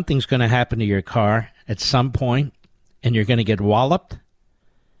 Because something's going to happen to your car at some point, and you're going to get walloped.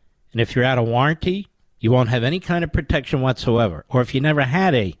 And if you're out of warranty, you won't have any kind of protection whatsoever. Or if you never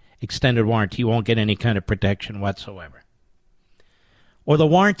had a extended warranty, you won't get any kind of protection whatsoever. Or the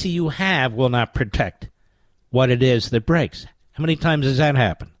warranty you have will not protect what it is that breaks. How many times has that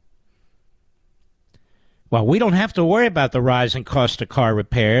happened? Well, we don't have to worry about the rising cost of car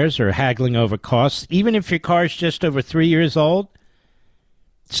repairs or haggling over costs. Even if your car is just over 3 years old,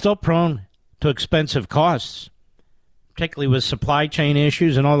 it's still prone to expensive costs, particularly with supply chain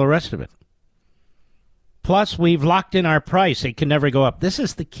issues and all the rest of it. Plus, we've locked in our price. It can never go up. This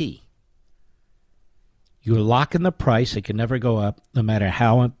is the key. You lock in the price. It can never go up, no matter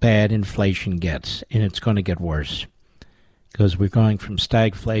how bad inflation gets. And it's going to get worse, because we're going from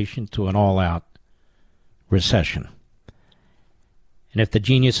stagflation to an all-out recession. And if the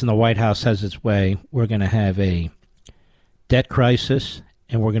genius in the White House has its way, we're going to have a debt crisis,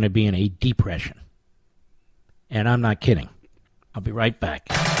 and we're going to be in a depression. And I'm not kidding. I'll be right back.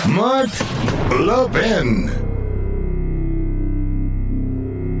 Mark Levin.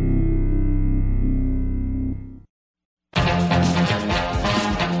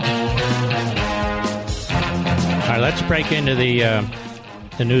 All right, let's break into the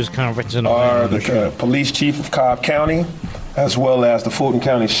news conference. The police chief of Cobb County, as well as the Fulton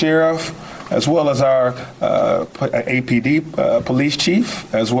County Sheriff, as well as our APD police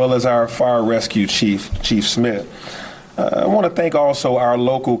chief, as well as our fire rescue chief, Chief Smith. I want to thank also our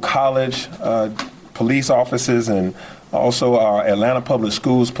local college police offices and also our Atlanta Public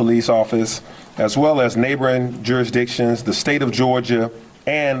Schools police office, as well as neighboring jurisdictions, the state of Georgia,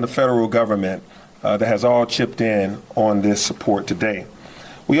 and the federal government that has all chipped in on this support today.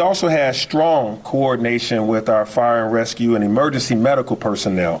 We also had strong coordination with our fire and rescue and emergency medical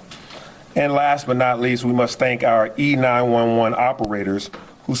personnel. And last but not least, we must thank our E911 operators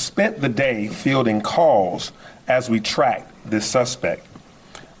who spent the day fielding calls as we tracked this suspect.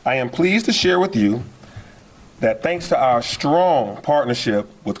 I am pleased to share with you that thanks to our strong partnership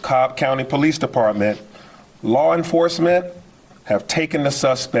with Cobb County Police Department, law enforcement have taken the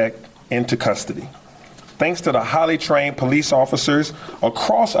suspect into custody. Thanks to the highly trained police officers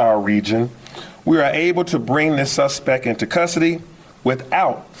across our region, we are able to bring this suspect into custody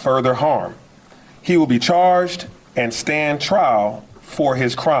without further harm. He will be charged and stand trial for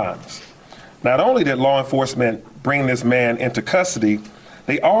his crimes. Not only did law enforcement bring this man into custody,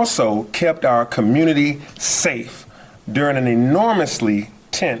 they also kept our community safe during an enormously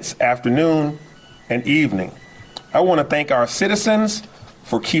tense afternoon and evening. I want to thank our citizens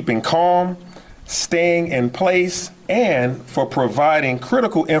for keeping calm, staying in place, and for providing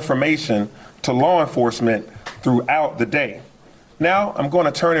critical information to law enforcement throughout the day. Now I'm going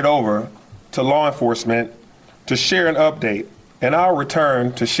to turn it over to law enforcement to share an update, and I'll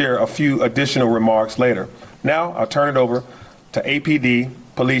return to share a few additional remarks later. Now I'll turn it over to APD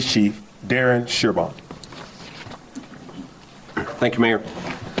Police Chief Darren Shearbon. Thank you, Mayor.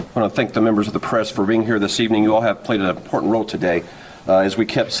 I want to thank the members of the press for being here this evening. You all have played an important role today as we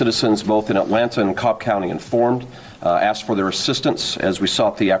kept citizens both in Atlanta and Cobb County informed, asked for their assistance as we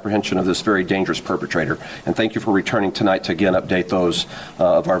sought the apprehension of this very dangerous perpetrator. And thank you for returning tonight to again update those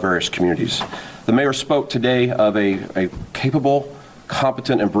of our various communities. The mayor spoke today of a capable,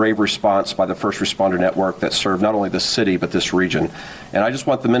 competent, and brave response by the first responder network that served not only this city but this region. And I just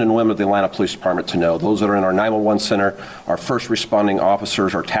want the men and women of the Atlanta Police Department to know, those that are in our 911 center, our first responding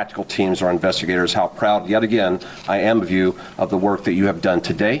officers, our tactical teams, our investigators, how proud yet again I am of you of the work that you have done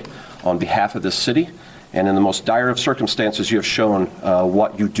today on behalf of this city. And in the most dire of circumstances, you have shown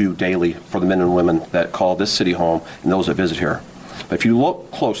what you do daily for the men and women that call this city home and those that visit here. But if you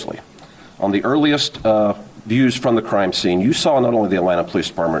look closely on the earliest views from the crime scene, you saw not only the Atlanta Police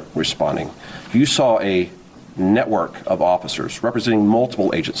Department responding, you saw a network of officers representing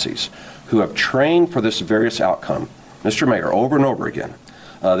multiple agencies who have trained for this various outcome, Mr. Mayor, over and over again,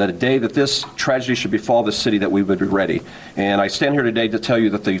 that a day that this tragedy should befall this city that we would be ready. And I stand here today to tell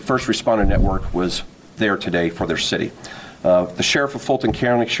you that the first responder network was there today for their city. The Sheriff of Fulton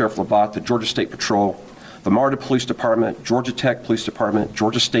County, Sheriff Labatt, the Georgia State Patrol, the MARTA Police Department, Georgia Tech Police Department,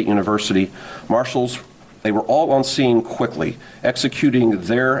 Georgia State University, marshals, they were all on scene quickly, executing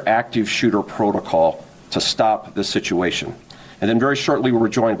their active shooter protocol to stop this situation. And then very shortly we were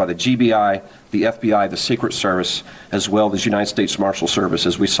joined by the GBI, the FBI, the Secret Service, as well as United States Marshal Service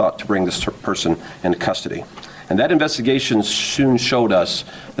as we sought to bring this person into custody. And that investigation soon showed us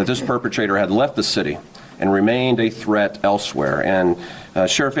that this perpetrator had left the city and remained a threat elsewhere. And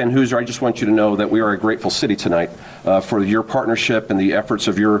Sheriff Van Hooser, I just want you to know that we are a grateful city tonight for your partnership and the efforts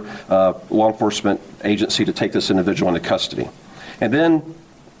of your law enforcement agency to take this individual into custody. And then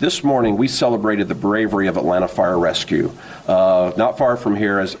this morning, we celebrated the bravery of Atlanta Fire Rescue, not far from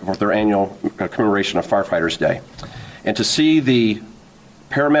here, as for their annual commemoration of Firefighters Day. And to see the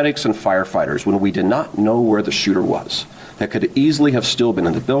paramedics and firefighters, when we did not know where the shooter was, that could easily have still been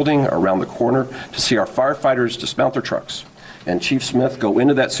in the building, around the corner, to see our firefighters dismount their trucks and Chief Smith go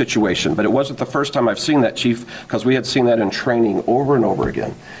into that situation. But it wasn't the first time I've seen that, Chief, because we had seen that in training over and over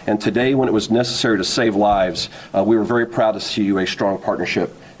again. And today, when it was necessary to save lives, we were very proud to see you a strong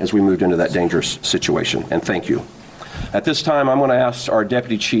partnership as we moved into that dangerous situation. And thank you. At this time, I'm going to ask our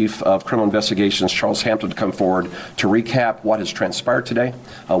Deputy Chief of Criminal Investigations, Charles Hampton, to come forward to recap what has transpired today,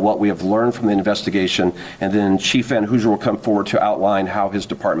 what we have learned from the investigation, and then Chief Van Hooser will come forward to outline how his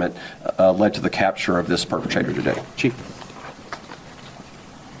department led to the capture of this perpetrator today. Chief.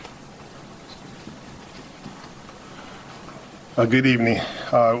 Good evening.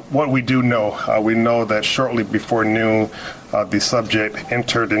 What we do know, we know that shortly before noon, the subject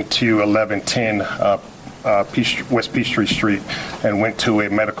entered into 1110 West Peachtree Street and went to a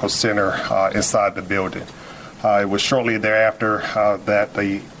medical center inside the building. It was shortly thereafter that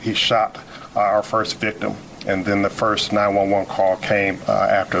he shot our first victim, and then the first 911 call came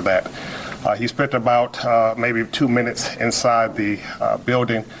after that. He spent about maybe 2 minutes inside the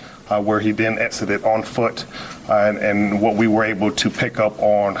building, where he then exited on foot. And what we were able to pick up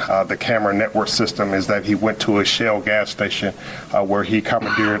on the camera network system is that he went to a Shell gas station where he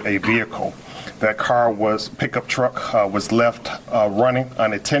commandeered a vehicle. That pickup truck was left running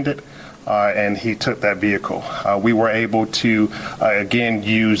unattended, and he took that vehicle. We were able to, again,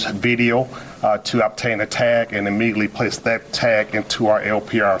 use video to obtain a tag and immediately place that tag into our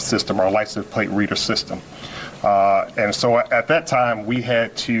LPR system, our license plate reader system. And so at that time, we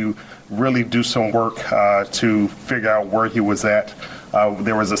had to really do some work to figure out where he was at.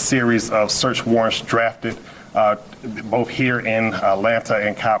 There was a series of search warrants drafted, both here in Atlanta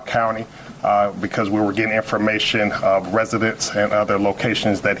and Cobb County, because we were getting information of residents and other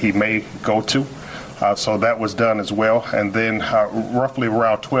locations that he may go to. So that was done as well. And then roughly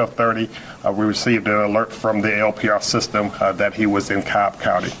around 12:30, we received an alert from the LPR system that he was in Cobb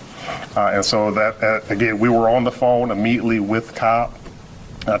County. And so that, again, we were on the phone immediately with Cobb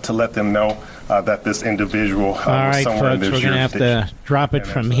to let them know that this individual was somewhere in this jurisdiction. All right, folks, we're going to have to drop it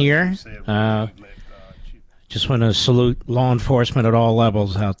from here. Just want to salute law enforcement at all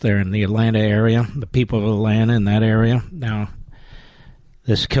levels out there in the Atlanta area, the people of Atlanta in that area. Now,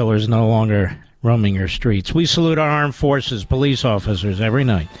 this killer is no longer roaming your streets. We salute our armed forces, police officers every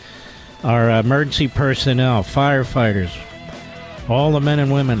night, our emergency personnel, firefighters, all the men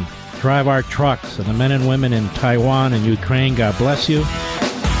and women drive our trucks, and the men and women in Taiwan and Ukraine. God bless you.